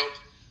to do.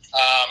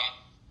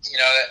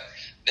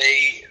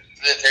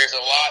 There's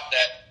a lot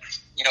that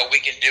we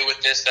can do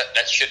with this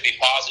that should be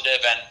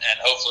positive, and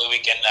hopefully we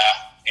can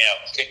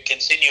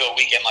continue a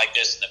weekend like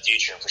this in the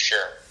future for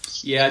sure.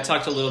 Yeah, I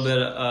talked a little bit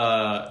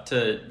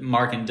to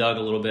Mark and Doug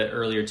a little bit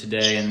earlier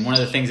today, and one of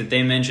the things that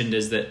they mentioned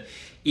is that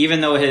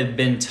even though it had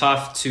been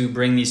tough to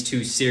bring these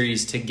two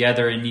series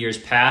together in years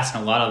past,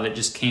 and a lot of it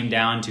just came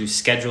down to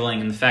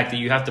scheduling and the fact that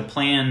you have to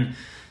plan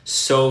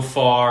so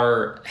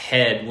far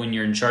ahead when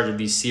you're in charge of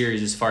these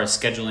series as far as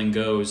scheduling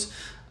goes,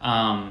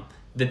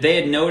 that they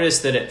had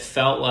noticed that it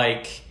felt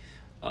like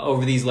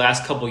over these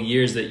last couple of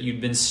years that you'd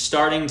been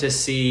starting to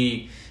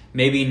see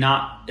maybe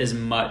not as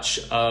much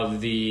of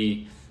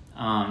the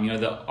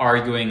the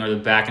arguing or the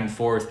back and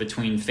forth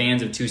between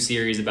fans of two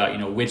series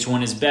about which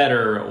one is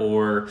better,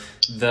 or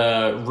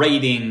the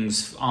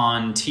ratings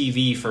on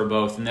TV for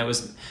both. And that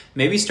was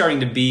maybe starting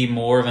to be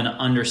more of an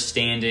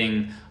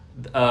understanding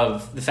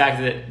of the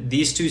fact that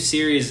these two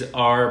series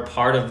are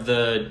part of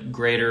the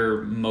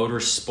greater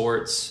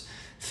motorsports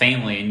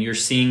family, and you're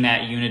seeing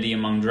that unity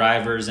among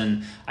drivers.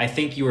 And I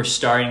think you were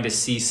starting to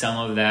see some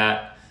of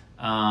that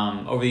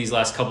over these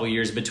last couple of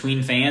years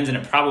between fans, and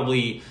it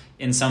probably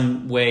in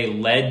some way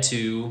led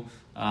to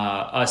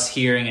us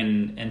hearing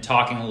and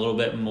talking a little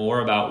bit more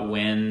about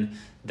when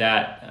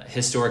that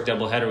historic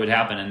doubleheader would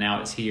happen, and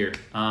now it's here.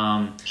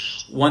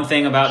 One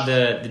thing about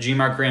the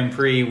G-Mark Grand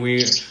Prix,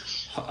 we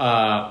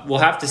We'll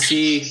have to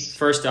see,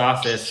 first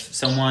off, if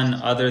someone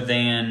other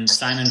than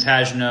Simon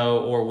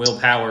Pagenaud or Will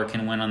Power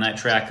can win on that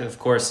track. Of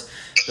course,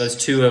 those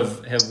two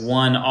have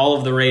won all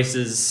of the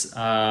races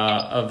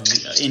of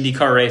the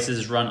IndyCar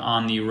races run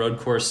on the road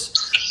course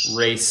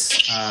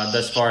race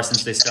thus far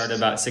since they started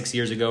about 6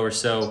 years ago or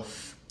so.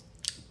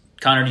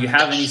 Connor, do you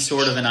have any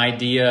sort of an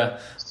idea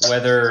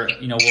whether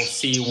we'll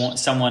see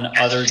someone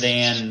other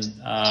than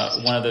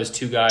one of those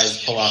two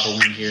guys pull off a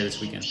win here this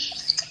weekend?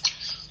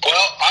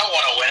 Well, I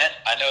want to win it.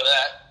 I know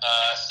that.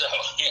 So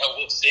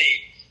we'll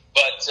see.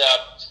 But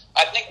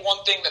I think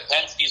one thing that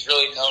Penske's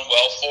really known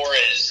well for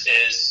is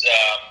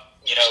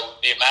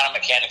the amount of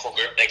mechanical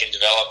grip they can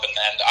develop,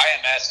 and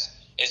IMS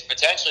is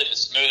potentially the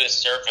smoothest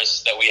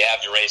surface that we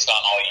have to race on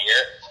all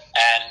year.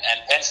 And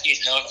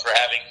Penske's known for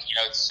having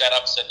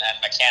setups and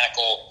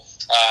mechanical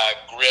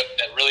grip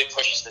that really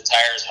pushes the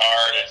tires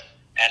hard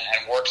and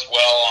works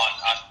well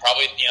on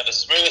probably the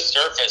smoothest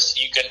surface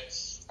you can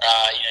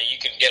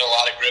get a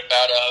lot of grip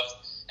out of,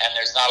 and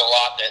there's not a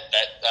lot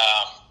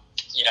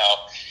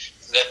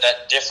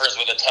that differs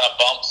with a ton of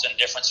bumps and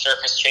different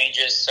surface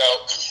changes. So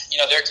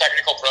their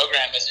technical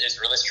program is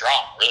really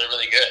strong, really,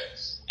 really good,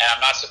 and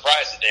I'm not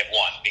surprised that they've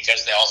won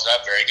because they also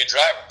have very good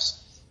drivers.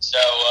 So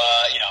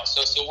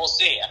so we'll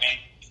see. I mean,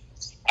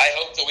 I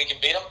hope that we can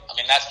beat them. I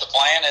mean, that's the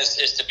plan is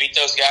to beat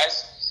those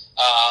guys.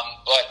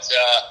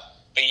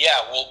 But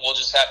yeah, we'll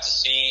just have to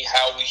see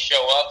how we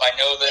show up. I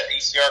know that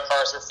ECR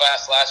cars were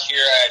fast last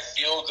year. I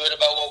feel good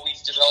about what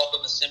we've developed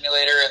in the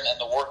simulator and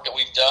the work that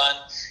we've done.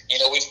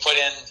 We've put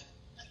in,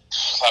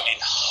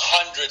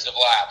 hundreds of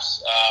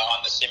laps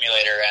on the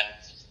simulator, and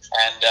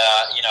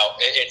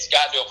it's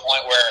gotten to a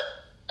point where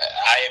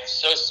I am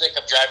so sick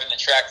of driving the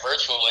track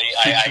virtually.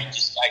 I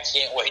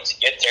can't wait to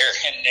get there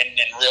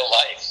in real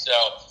life. So,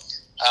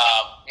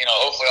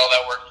 hopefully all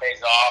that work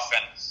pays off.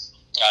 And,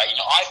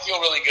 I feel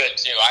really good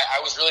too. I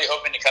was really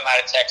hoping to come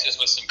out of Texas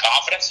with some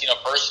confidence,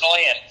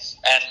 personally,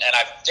 and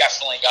I've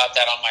definitely got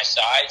that on my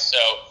side. So,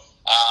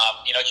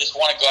 just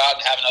want to go out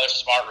and have another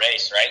smart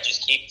race, right?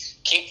 Just keep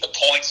the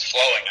points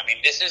flowing. I mean,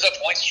 this is a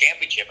points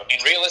championship. I mean,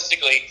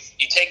 realistically,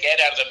 you take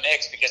Ed out of the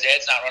mix because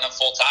Ed's not running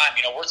full time.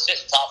 We're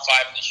sitting top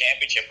 5 in the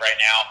championship right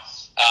now,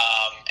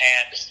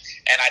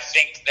 and I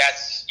think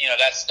that's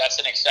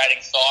an exciting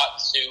thought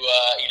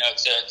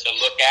to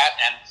look at.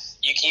 And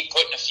you keep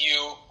putting a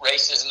few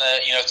races in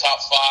the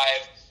top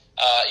 5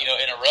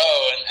 in a row,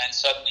 and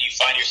suddenly you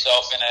find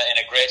yourself in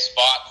a great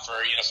spot for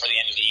the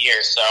end of the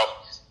year. So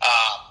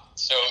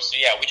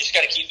yeah, we just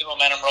got to keep the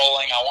momentum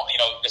rolling. I want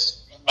this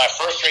my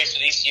first race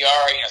with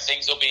ECR.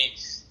 Things will be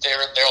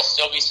there'll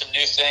still be some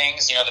new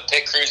things. The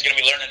pit crew is going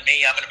to be learning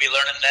me. I'm going to be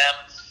learning them,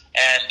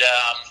 and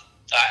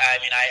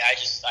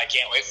I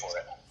can't wait for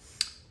it.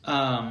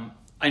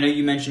 I know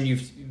you mentioned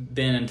you've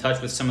been in touch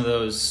with some of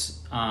those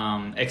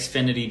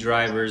Xfinity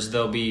drivers.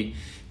 They'll be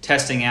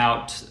testing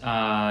out,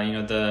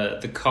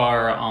 the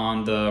car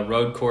on the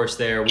road course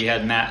there. We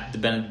had Matt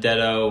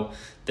DiBenedetto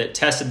that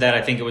tested that.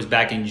 I think it was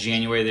back in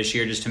January this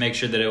year, just to make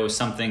sure that it was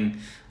something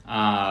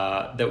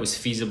that was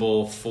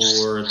feasible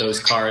for those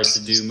cars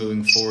to do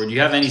moving forward. Do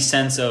you have any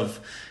sense of,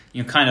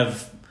 kind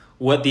of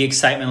what the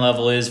excitement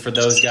level is for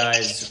those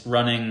guys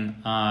running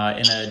in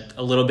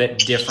a little bit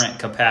different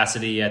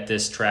capacity at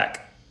this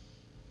track?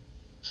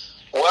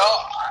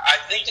 Well, I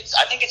think it's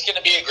going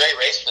to be a great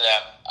race for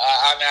them.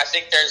 I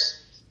think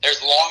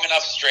there's long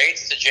enough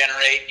straights to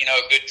generate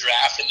a good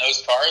draft in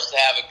those cars to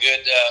have a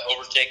good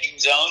overtaking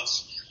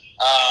zones,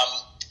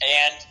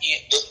 and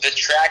the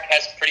track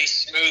has pretty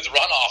smooth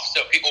runoff,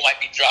 so people might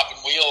be dropping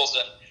wheels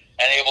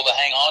and able to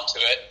hang on to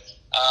it.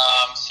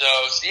 So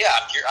yeah,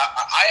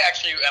 I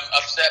actually am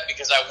upset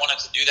because I wanted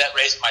to do that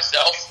race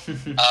myself,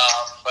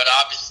 but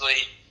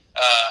obviously.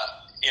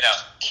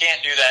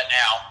 Can't do that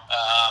now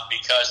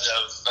because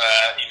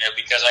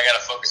I got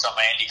to focus on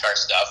my IndyCar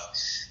stuff.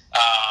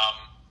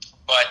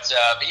 But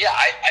yeah,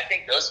 I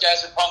think those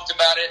guys are pumped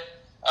about it.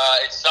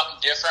 It's something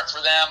different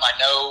for them. I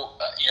know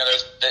they're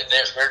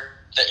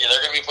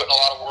going to be putting a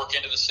lot of work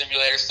into the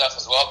simulator stuff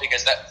as well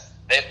because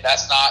they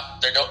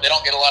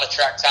don't get a lot of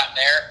track time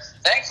there.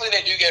 Thankfully,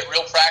 they do get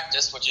real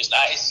practice, which is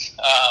nice.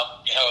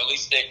 At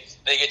least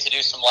they get to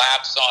do some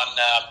laps on.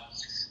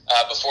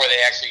 Before they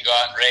actually go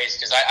out and race,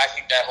 because I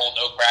think that whole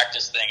no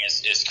practice thing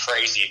is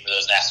crazy for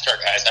those NASCAR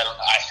guys.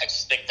 I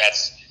just think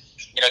that's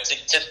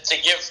to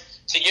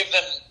give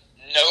them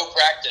no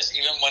practice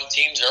even when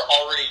teams are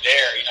already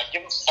there.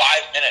 Give them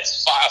 5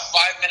 minutes. A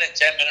 5-minute,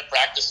 10-minute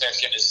practice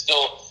session is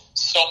still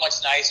so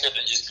much nicer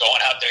than just going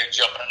out there and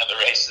jumping into the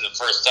race for the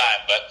first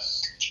time. But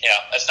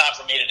that's not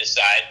for me to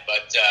decide.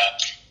 But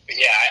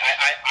yeah,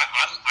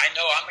 I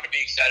know I'm going to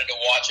be excited to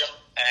watch them,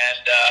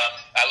 and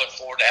I look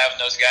forward to having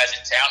those guys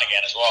in town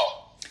again as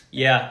well.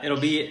 Yeah,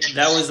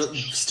 that was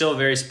still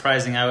very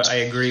surprising. I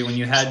agree. When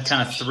you had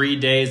kind of 3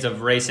 days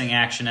of racing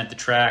action at the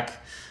track,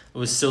 I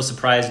was still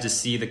surprised to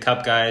see the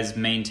Cup guys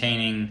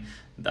maintaining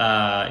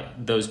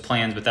those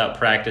plans without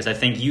practice. I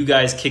think you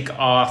guys kick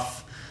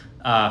off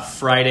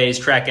Friday's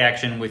track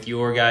action with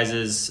your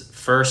guys'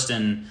 first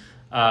and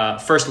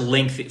first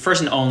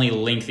and only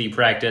lengthy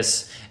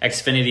practice.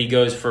 Xfinity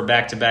goes for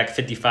back-to-back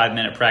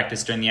 55-minute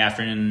practice during the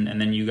afternoon, and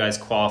then you guys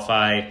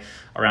qualify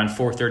around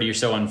 4:30 or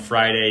so on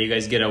Friday. You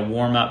guys get a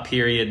warm-up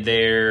period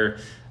there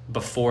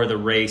before the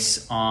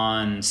race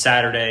on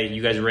Saturday.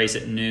 You guys race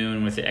at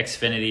noon with the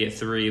Xfinity at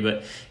 3.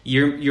 But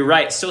you're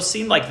right. It still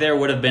seemed like there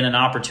would have been an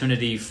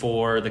opportunity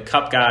for the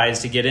Cup guys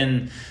to get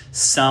in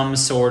some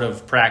sort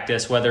of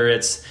practice, whether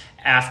it's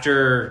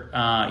after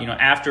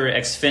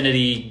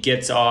Xfinity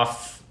gets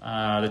off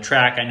the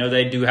track. I know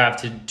they do have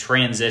to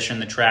transition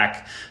the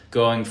track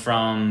going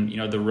from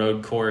the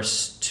road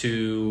course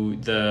to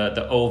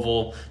the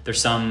oval. There's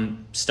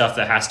some stuff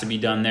that has to be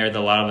done there that a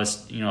lot of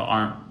us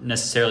aren't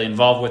necessarily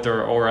involved with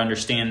or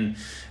understand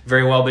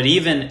very well. But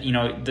even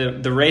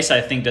the race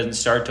I think doesn't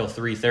start till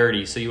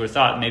 3:30, so you would have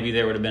thought maybe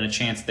there would have been a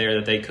chance there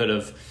that they could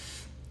have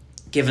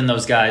given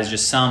those guys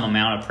just some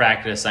amount of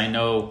practice. I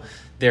know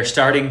they're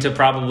starting to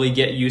probably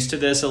get used to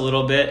this a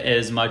little bit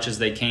as much as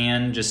they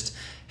can, just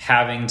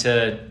having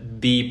to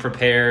be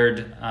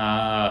prepared,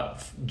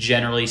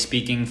 generally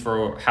speaking,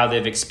 for how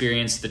they've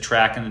experienced the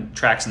tracks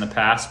in the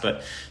past,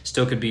 but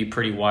still could be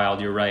pretty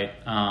wild. You're right.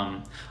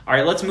 All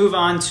right, let's move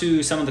on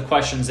to some of the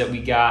questions that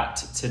we got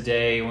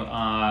today.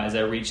 As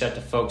I reached out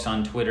to folks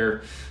on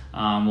Twitter,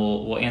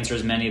 we'll answer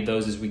as many of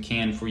those as we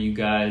can for you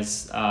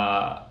guys.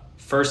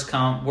 First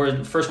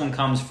one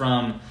comes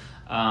from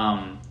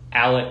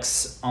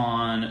Alex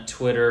on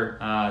Twitter.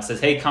 It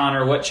says, "Hey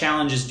Connor, what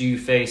challenges do you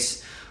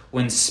face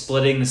when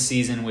splitting the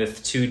season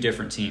with two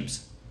different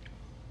teams?"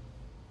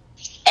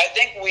 I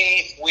think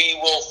we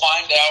will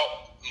find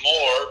out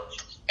more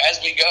as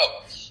we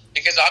go,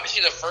 because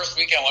obviously the first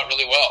weekend went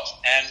really well,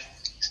 and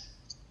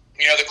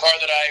the car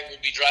that I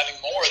will be driving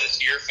more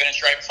this year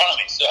finished right in front of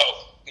me. So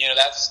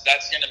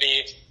that's going to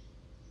be,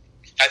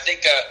 I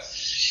think,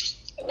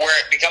 where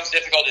it becomes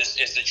difficult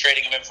is the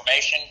trading of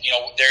information.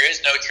 There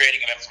is no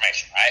trading of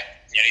information, right?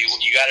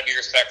 You got to be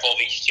respectful of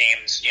each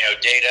team's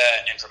data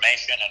and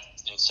information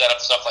and set up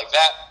stuff like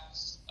that.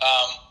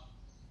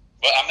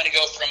 But I'm going to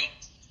go from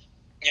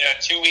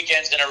 2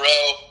 weekends in a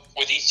row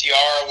with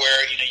ECR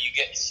where you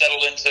get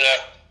settled into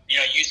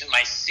using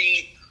my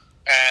seat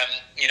and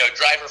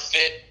driver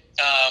fit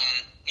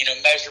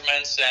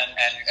measurements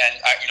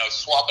and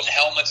swapping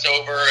helmets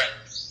over and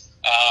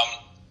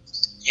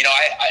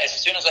I as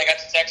soon as I got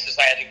to Texas,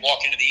 I had to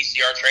walk into the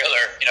ECR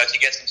trailer to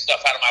get some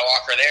stuff out of my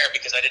locker there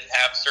because I didn't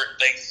have certain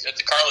things at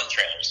the Carlin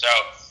trailer. So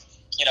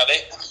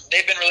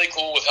they've been really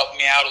cool with helping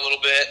me out a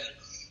little bit.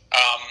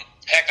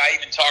 Heck, I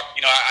even talked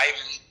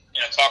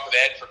talked with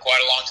Ed for quite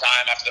a long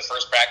time after the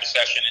first practice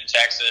session in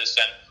Texas,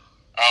 and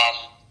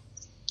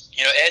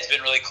Ed's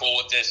been really cool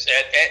with this.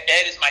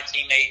 Ed is my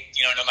teammate,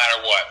 no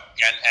matter what,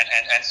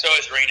 and so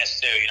is Renus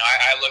too.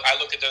 I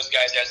look at those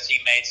guys as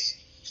teammates,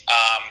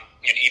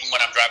 even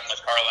when I'm driving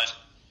with Carlin.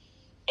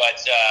 But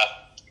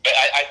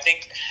I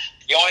think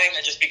the only thing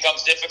that just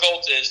becomes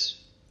difficult is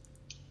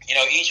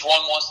each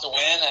one wants to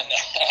win, and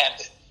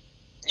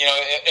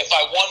if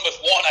I won with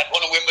one, I'd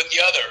want to win with the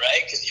other,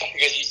 right?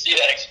 Because you see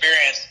that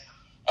experience.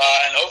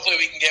 And hopefully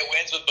we can get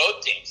wins with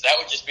both teams. That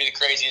would just be the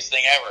craziest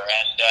thing ever.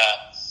 And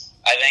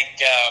I think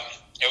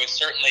it would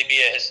certainly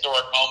be a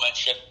historic moment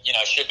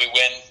should we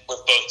win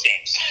with both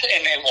teams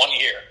in 1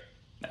 year.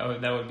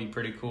 That would be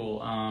pretty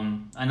cool.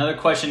 Another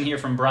question here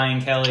from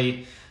Brian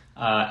Kelly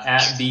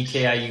at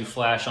BKIU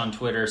Flash on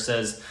Twitter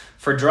says,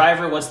 "For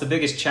driver, what's the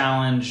biggest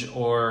challenge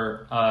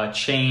or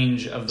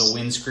change of the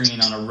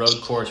windscreen on a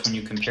road course when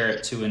you compare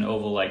it to an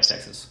oval like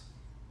Texas?"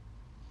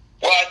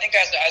 Well, I think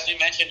as we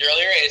mentioned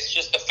earlier, it's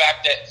just the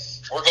fact that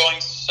we're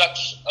going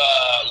such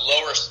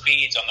lower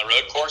speeds on the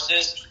road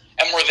courses,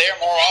 and we're there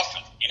more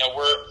often.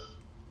 We're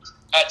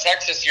at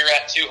Texas, you're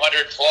at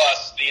 200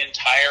 plus the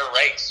entire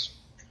race,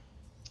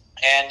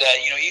 and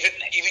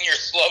even your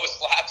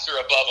slowest laps are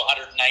above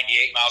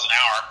 198 miles an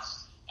hour.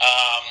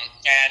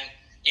 And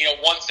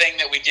one thing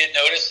that we did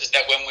notice is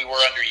that when we were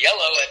under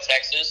yellow at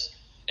Texas,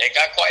 it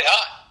got quite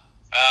hot,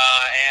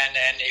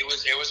 and it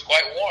was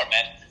quite warm.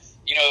 And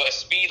a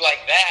speed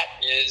like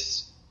that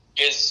is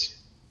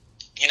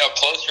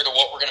closer to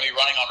what we're going to be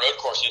running on road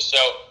courses. So,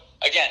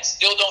 again,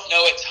 still don't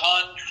know a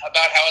ton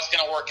about how it's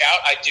going to work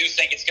out. I do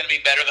think it's going to be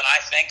better than I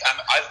think.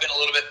 I've been a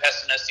little bit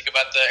pessimistic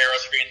about the aero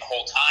screen the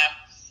whole time.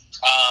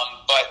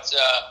 But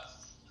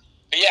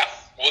yeah,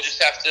 we'll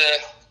just have to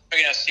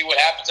see what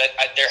happens.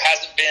 There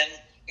hasn't been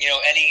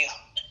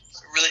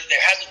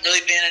there hasn't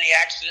really been any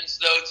accidents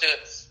though to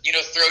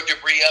throw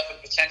debris up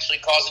and potentially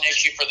cause an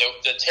issue for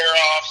the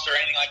tear-offs or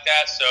anything like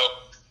that. So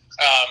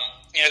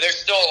there's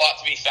still a lot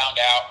to be found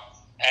out,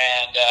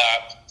 and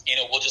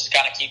we'll just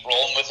kind of keep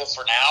rolling with it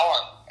for now.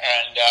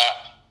 And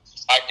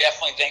I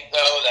definitely think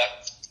though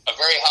that a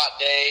very hot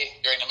day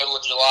during the middle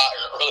of July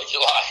or early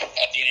July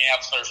at the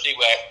Indianapolis Motor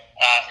Speedway,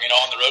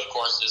 on the road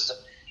course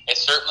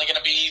it's certainly going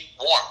to be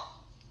warm.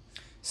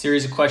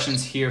 Series of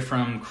questions here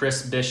from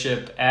Chris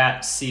Bishop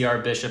at CR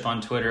Bishop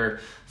on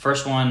Twitter.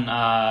 First one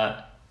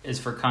is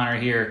for Connor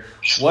here.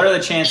 What are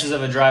the chances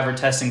of a driver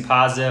testing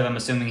positive? I'm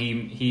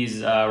assuming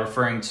he's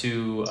referring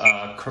to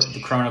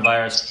the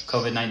coronavirus,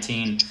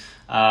 COVID-19,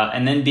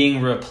 and then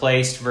being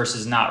replaced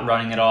versus not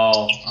running at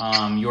all,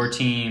 your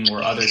team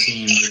or other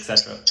teams,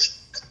 etc.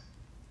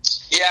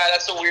 Yeah,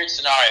 that's a weird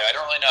scenario. I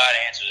don't really know how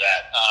to answer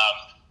that.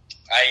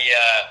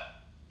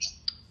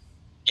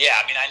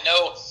 I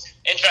know,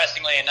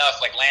 interestingly enough,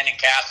 like Landon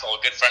Castle, a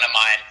good friend of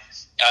mine,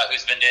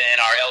 who's been in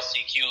our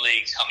LCQ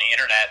leagues on the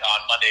internet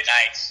on Monday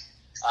nights,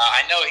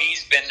 I know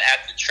he's been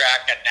at the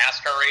track at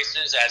NASCAR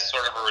races as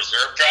sort of a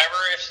reserve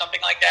driver if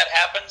something like that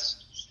happens.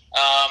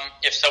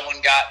 If someone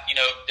got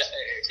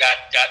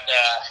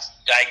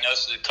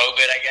diagnosed with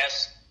COVID, I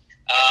guess.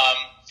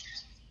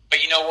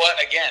 But you know what?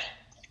 Again,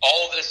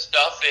 all of this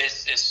stuff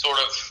is sort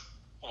of,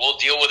 we'll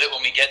deal with it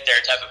when we get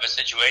there type of a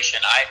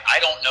situation. I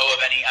don't know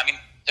of any. I mean,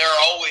 there are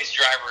always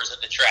drivers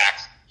at the track,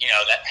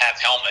 that have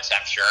helmets,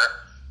 I'm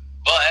sure.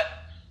 But,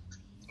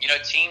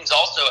 teams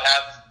also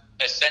have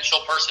essential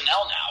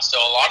personnel now. So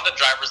a lot of the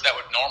drivers that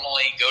would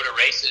normally go to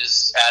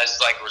races as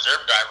like reserve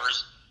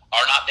drivers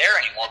are not there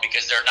anymore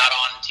because they're not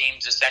on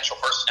teams' essential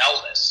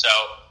personnel list. So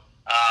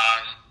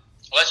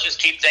let's just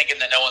keep thinking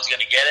that no one's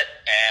going to get it,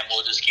 and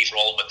we'll just keep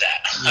rolling with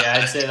that. Yeah,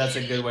 I'd say that's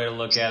a good way to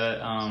look at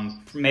it.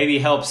 Maybe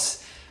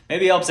helps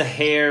a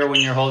hair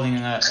when you're holding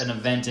an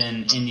event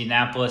in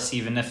Indianapolis,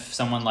 even if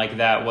someone like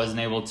that wasn't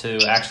able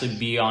to actually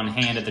be on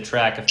hand at the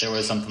track. If there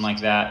was something like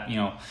that,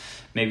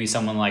 maybe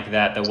someone like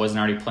that wasn't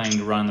already planning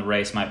to run the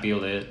race might be able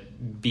to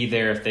be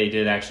there if they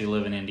did actually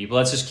live in Indy. But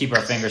let's just keep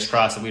our fingers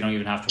crossed that we don't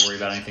even have to worry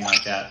about anything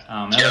like that.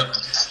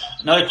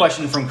 Another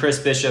question from Chris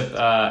Bishop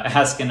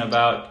asking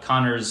about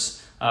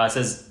Connor's,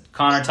 says,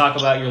 Connor, talk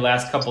about your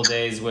last couple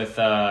days with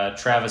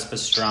Travis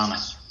Pastrana.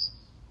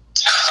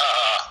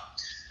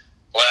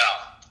 Well,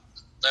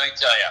 let me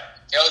tell you,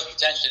 it was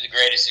potentially the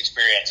greatest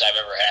experience I've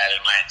ever had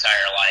in my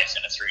entire life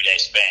in a 3-day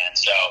span.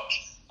 So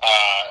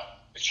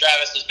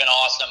Travis has been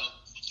awesome.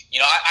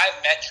 I've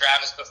met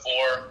Travis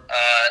before,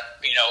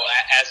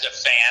 as a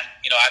fan.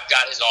 I've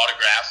got his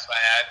autograph.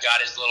 I've got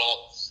his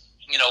little,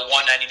 $1.99,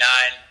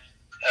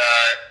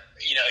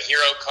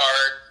 hero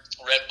card,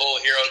 Red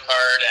Bull hero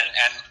card,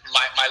 and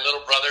my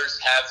little brothers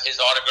have his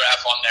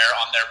autograph on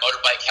their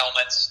motorbike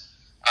helmets.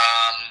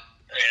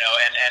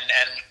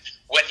 And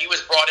when he was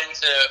brought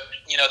into,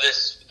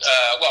 this,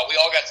 we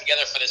all got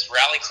together for this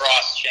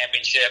Rallycross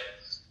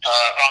championship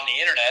on the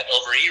internet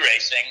over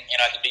e-racing,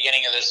 at the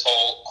beginning of this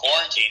whole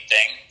quarantine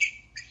thing.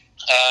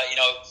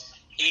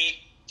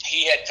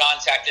 He had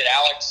contacted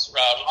Alex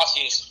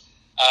Rossi's,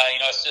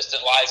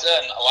 assistant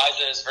Liza, and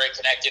Liza is very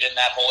connected in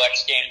that whole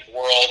X Games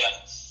world,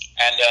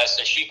 and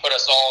so she put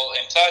us all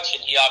in touch,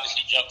 and he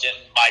obviously jumped in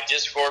my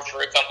Discord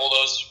for a couple of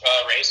those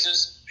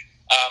races,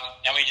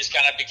 and we just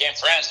kind of became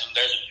friends. And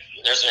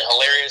there's a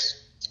hilarious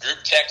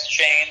group text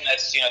chain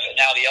that's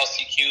now the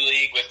LCQ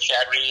League with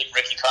Chad Reed,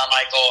 Ricky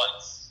Carmichael,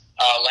 and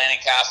Landon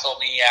Castle,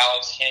 me,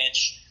 Alex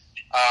Hinch,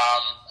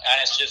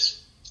 and it's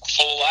just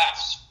full of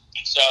laughs.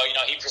 So,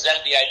 he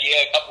presented the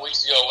idea a couple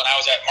weeks ago when I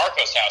was at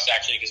Marco's house,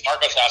 actually, because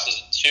Marco's house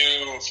isn't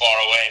too far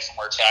away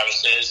from where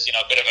Travis is, a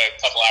bit of a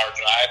couple-hour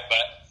drive.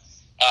 But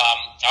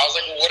I was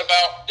like, well, what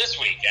about this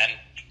week? And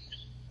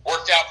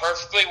worked out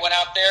perfectly, went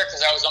out there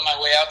because I was on my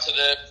way out to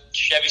the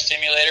Chevy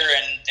Simulator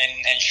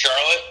in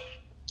Charlotte.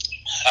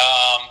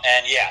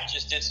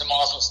 Just did some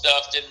awesome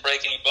stuff, didn't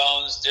break any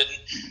bones, didn't,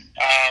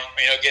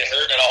 get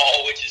hurt at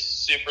all, which is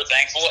super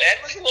thankful.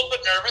 Ed was a little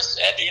bit nervous.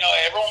 Ed,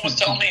 everyone was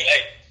telling me,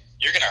 hey,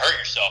 you're going to hurt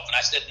yourself. And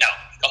I said, no,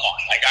 come on.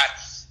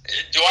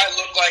 Do I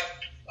look like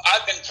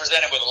I've been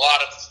presented with a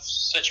lot of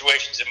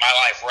situations in my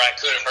life where I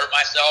could have hurt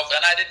myself, and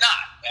I did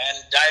not.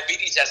 And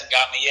diabetes hasn't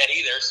got me yet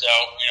either. So,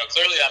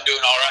 clearly I'm doing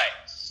all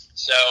right.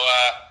 So,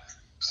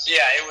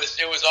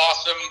 it was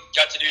awesome.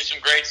 Got to do some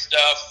great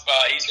stuff.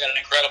 He's got an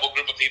incredible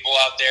group of people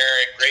out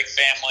there, a great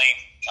family.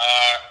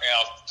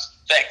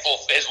 Thankful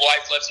his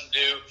wife lets him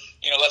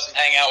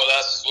hang out with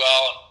us as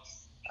well.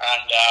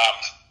 And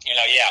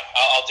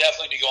I'll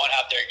definitely be going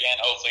out there again,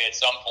 hopefully at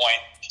some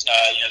point,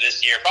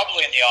 this year,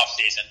 probably in the off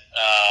season.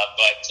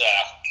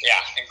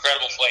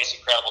 Incredible place,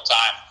 incredible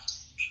time.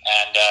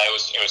 And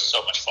it was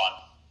so much fun.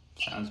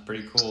 Sounds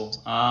pretty cool.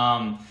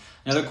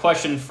 Another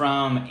question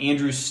from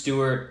Andrew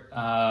Stewart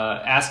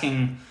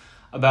asking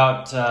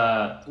about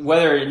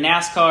whether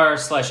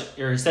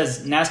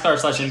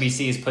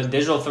NASCAR/NBC has put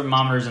digital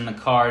thermometers in the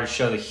car to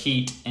show the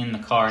heat in the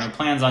car, and he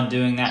plans on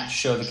doing that to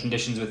show the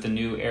conditions with the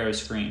new aero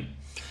screen.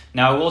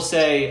 Now, I will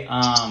say,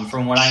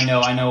 from what I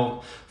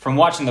know from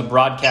watching the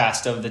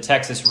broadcast of the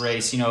Texas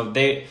race,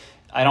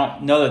 I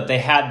don't know that they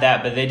had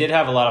that, but they did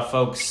have a lot of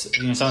folks,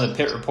 some of the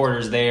pit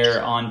reporters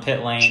there on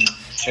pit lane,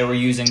 they were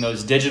using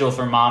those digital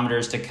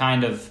thermometers to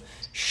kind of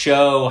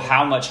show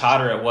how much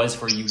hotter it was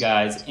for you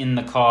guys in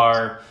the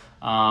car,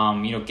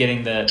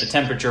 getting the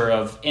temperature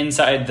of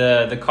inside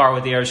the car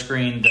with the air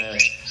screen,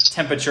 the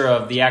temperature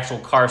of the actual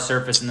car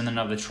surface, and then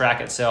of the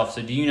track itself.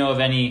 So do you know of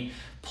any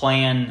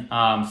plan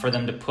for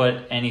them to put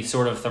any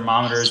sort of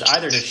thermometers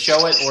either to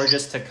show it or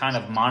just to kind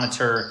of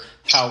monitor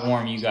how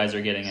warm you guys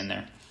are getting in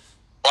there?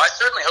 Well, I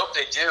certainly hope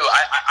they do.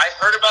 I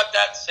heard about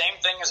that same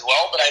thing as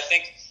well, but I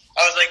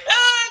was like,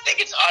 I think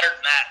it's hotter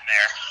than that in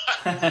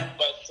there.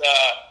 But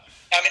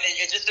I mean,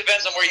 it just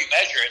depends on where you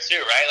measure it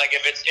too, right? Like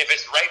if it's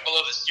right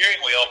below the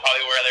steering wheel,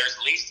 probably where there's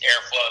least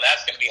airflow,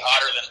 that's going to be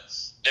hotter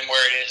than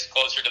where it is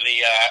closer to the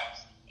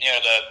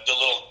the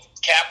little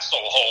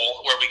capsule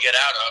hole where we get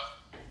out of.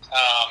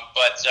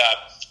 But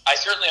I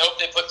certainly hope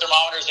they put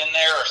thermometers in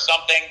there or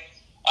something,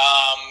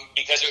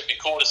 because it would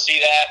be cool to see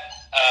that.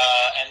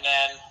 And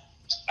then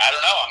I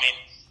don't know. I mean,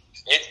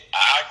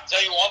 I can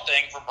tell you one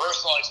thing from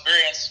personal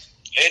experience: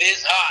 it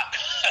is hot.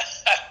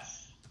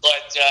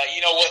 But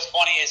what's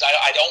funny is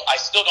I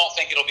still don't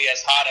think it'll be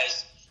as hot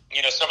as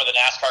some of the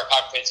NASCAR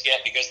cockpits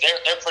get, because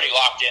they're pretty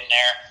locked in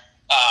there.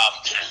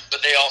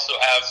 But they also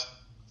have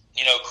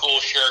cool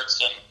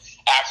shirts and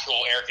actual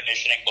air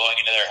conditioning blowing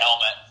into their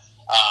helmet.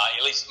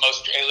 At least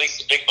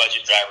the big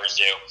budget drivers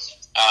do.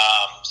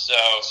 So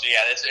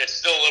yeah, it's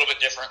still a little bit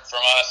different from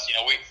us.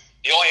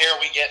 The only air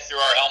we get through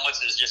our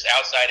helmets is just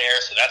outside air,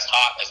 so that's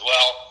hot as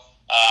well.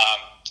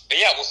 But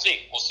yeah, we'll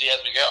see. We'll see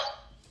as we go.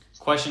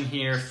 Question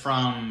here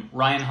from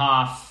Ryan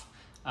Hoff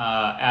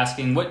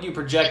asking, what do you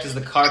project as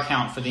the car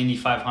count for the Indy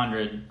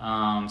 500?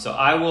 So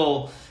I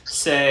will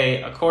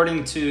say,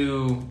 according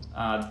to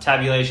the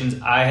tabulations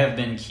I have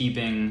been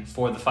keeping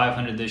for the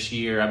 500 this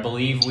year, I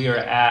believe we are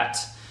at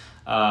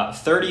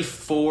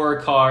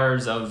 34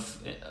 cars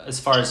as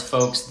far as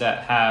folks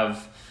that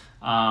have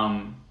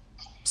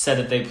said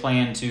that they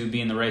plan to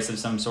be in the race of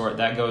some sort.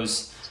 That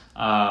goes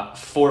 4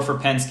 for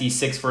Penske,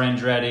 6 for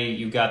Andretti.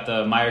 You've got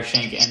the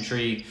Meyer-Shank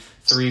entry,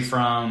 3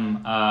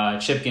 from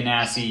Chip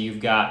Ganassi. You've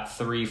got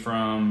 3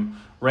 from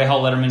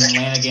Rahal, Letterman, and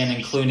Lanigan,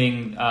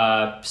 including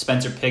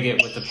Spencer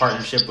Pigot with the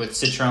partnership with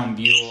Citroen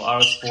Buell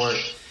Autosport.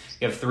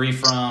 You have 3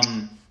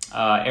 from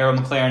Arrow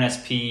McLaren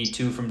SP,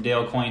 2 from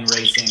Dale Coyne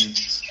Racing,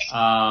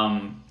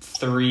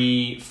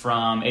 3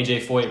 from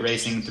AJ Foyt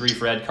Racing, 3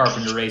 for Ed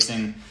Carpenter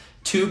Racing,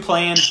 2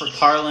 planned for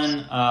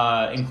Carlin,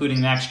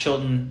 including Max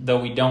Chilton, though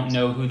we don't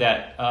know who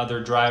that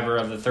other driver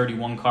of the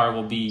 31 car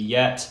will be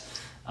yet.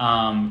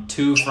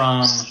 2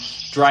 from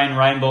Brian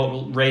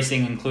Reinbold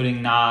Racing,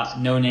 including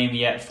no name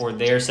yet for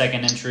their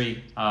second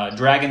entry.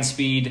 Dragon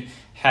Speed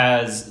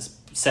has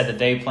said that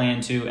they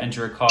plan to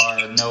enter a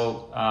car.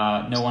 No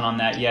one on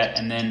that yet.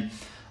 And then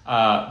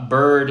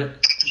Bird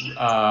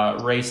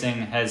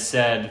Racing has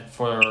said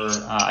for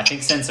I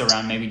think since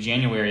around maybe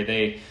January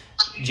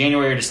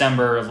or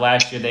December of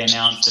last year, they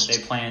announced that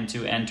they plan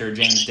to enter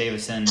James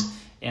Davison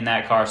in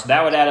that car. So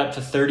that would add up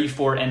to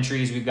 34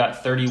 entries. We've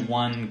got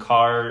 31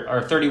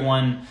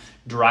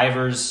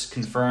 drivers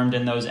confirmed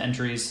in those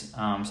entries.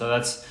 So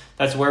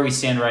that's where we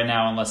stand right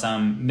now, unless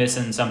I'm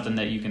missing something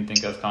that you can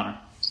think of, Connor.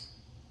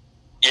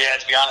 Yeah,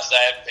 to be honest,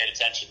 I haven't paid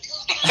attention.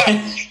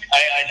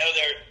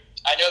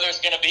 I know there's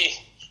going to be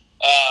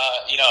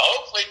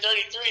hopefully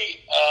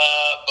 33,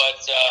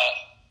 but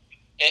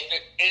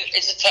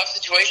it's a tough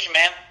situation,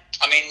 man.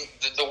 I mean,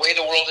 the way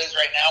the world is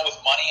right now with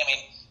money, I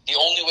mean, the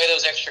only way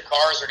those extra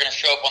cars are going to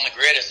show up on the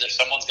grid is if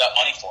someone's got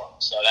money for them.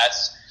 So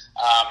that's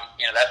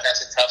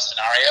a tough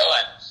scenario,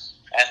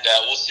 and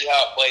we'll see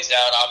how it plays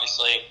out,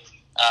 obviously.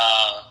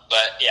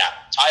 But yeah,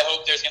 I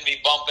hope there's going to be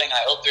bumping.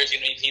 I hope there's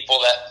going to be people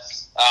that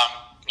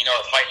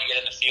are fighting to get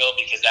in the field,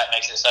 because that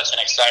makes it such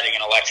an exciting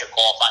and electric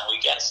qualifying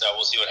weekend. So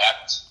we'll see what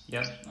happens.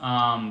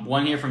 Yep.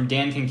 One here from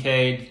Dan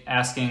Kincaid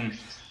asking,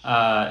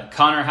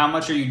 Connor, how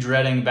much are you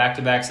dreading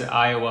back-to-backs at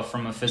Iowa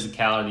from a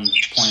physicality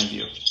point of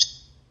view?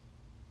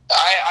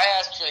 I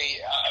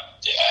actually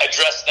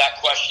addressed that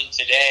question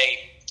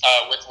today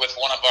with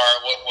one of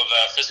with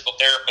a physical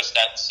therapist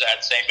at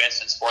St.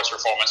 Vincent Sports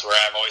Performance, where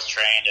I've always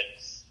trained, and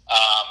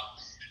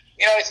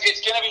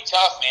it's going to be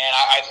tough, man.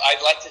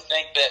 I'd like to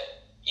think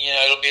that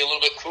it'll be a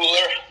little bit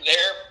cooler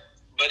there,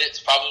 but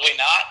it's probably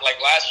not. Like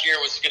last year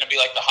was going to be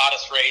like the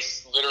hottest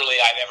race literally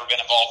I've ever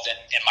been involved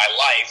in my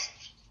life.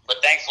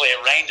 But thankfully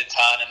it rained a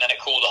ton, and then it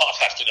cooled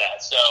off after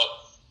that.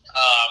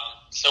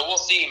 So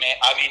we'll see, man.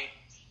 I mean,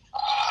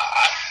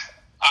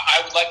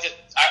 I would like to.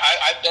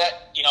 I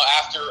bet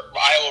after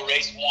Iowa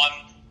race 1,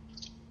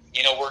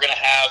 we're going to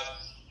have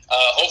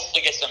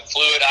hopefully get some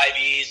fluid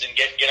IVs and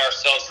get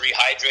ourselves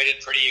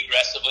rehydrated pretty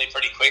aggressively,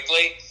 pretty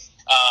quickly.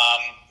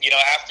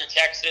 After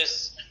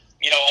Texas,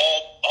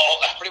 all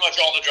pretty much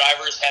all the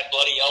drivers had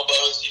bloody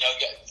elbows.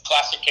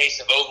 Classic case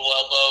of oval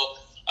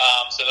elbow.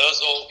 So those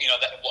will,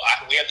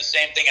 we have the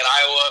same thing at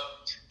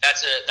Iowa.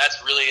 That's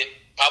really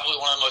probably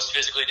one of the most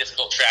physically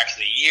difficult tracks of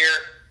the year.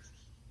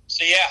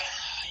 So yeah,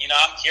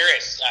 I'm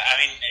curious. I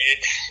mean,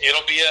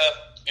 it'll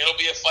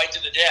be a fight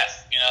to the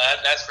death.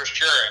 That's for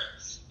sure.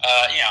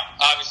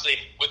 Obviously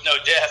with no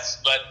deaths,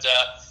 but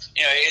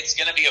it's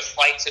going to be a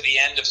fight to the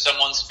end of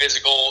someone's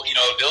physical,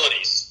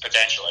 abilities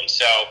potentially.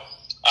 So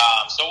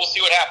we'll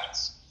see what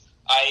happens.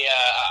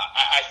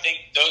 I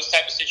think those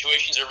type of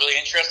situations are really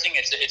interesting.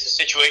 It's a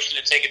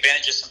situation to take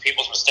advantage of some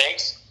people's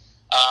mistakes,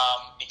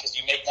 because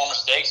you make more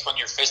mistakes when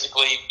you're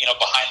physically,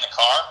 behind the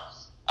car.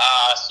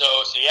 So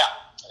yeah,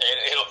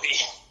 it'll be,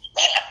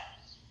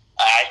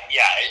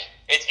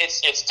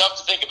 it's it's tough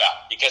to think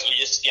about because we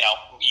just, you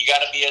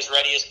got to be as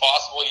ready as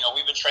possible.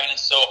 We've been training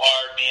so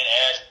hard, me and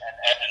Ed,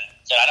 and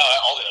I know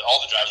all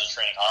the drivers are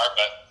training hard,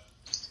 but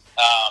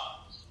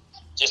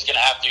just going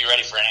to have to be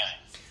ready for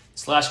anything.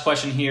 This last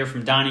question here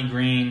from Donnie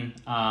Green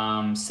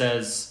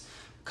says,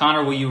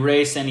 Connor, will you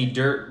race any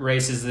dirt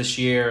races this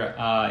year,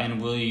 and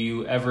will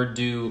you ever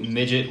do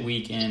Midget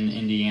Week in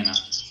Indiana?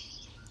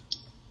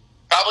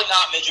 Probably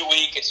not Midget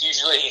Week. It's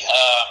usually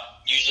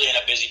in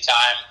a busy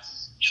time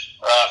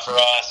for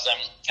us.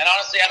 And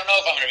honestly, I don't know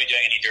if I'm going to be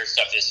doing any dirt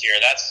stuff this year.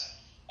 That's,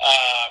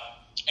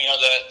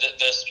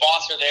 the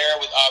sponsor there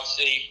with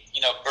obviously,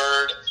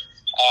 Bird,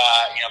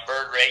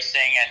 Bird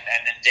Racing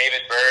and then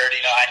David Bird.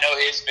 I know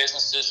his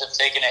businesses have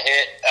taken a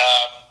hit,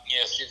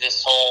 through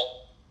this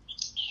whole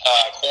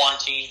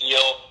quarantine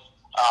deal.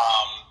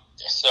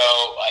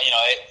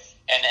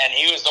 And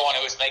he was the one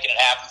who was making it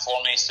happen for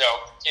me. So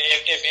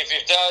if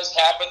it does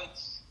happen,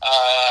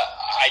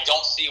 I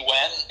don't see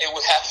when it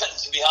would happen,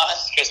 to be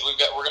honest, because we're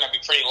going to be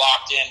pretty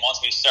locked in once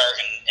we start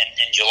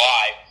in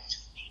July.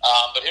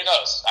 But who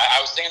knows? I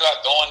was thinking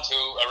about going to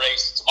a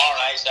race tomorrow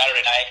night,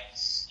 Saturday night,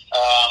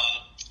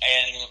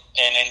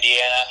 in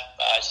Indiana,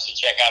 just to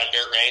check out a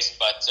dirt race.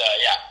 But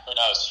who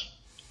knows?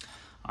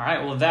 All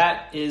right, well,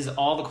 that is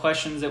all the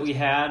questions that we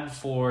had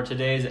for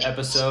today's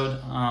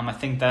episode. I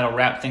think that'll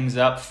wrap things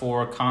up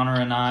for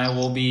Connor and I.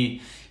 We'll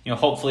be,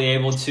 hopefully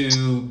able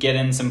to get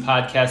in some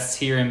podcasts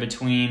here in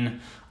between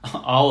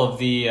all of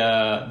the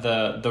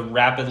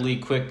rapidly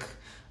quick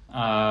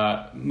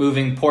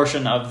moving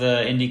portion of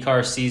the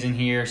IndyCar season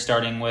here,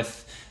 starting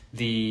with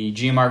the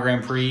GMR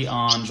Grand Prix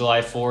on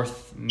July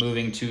 4th,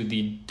 moving to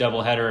the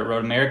doubleheader at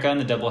Road America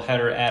and the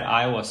doubleheader at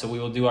Iowa. So we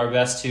will do our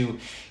best to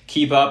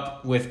keep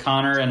up with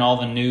Connor and all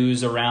the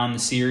news around the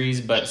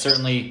series, but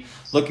certainly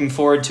looking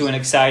forward to an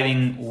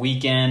exciting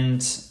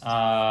weekend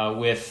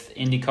with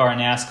IndyCar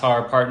and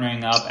NASCAR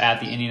partnering up at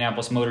the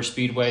Indianapolis Motor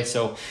Speedway.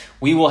 So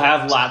we will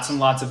have lots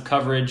and lots of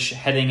coverage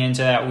heading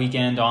into that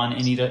weekend on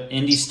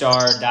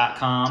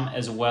IndyStar.com,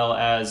 as well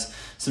as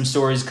some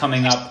stories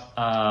coming up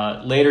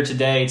later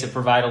today to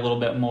provide a little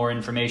bit more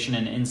information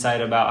and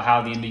insight about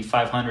how the Indy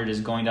 500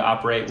 is going to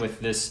operate with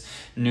this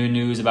new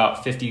news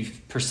about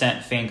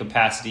 50% fan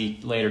capacity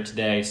later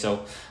today.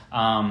 So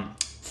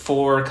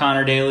for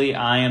Connor Daly,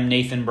 I am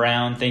Nathan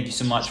Brown. Thank you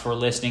so much for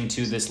listening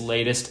to this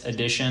latest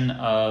edition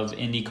of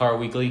IndyCar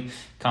Weekly.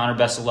 Connor,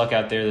 best of luck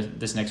out there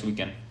this next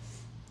weekend.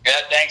 Yeah,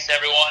 thanks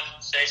everyone.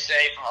 Stay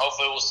safe, and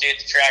hopefully we'll see you at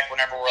the track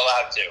whenever we're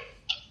allowed to.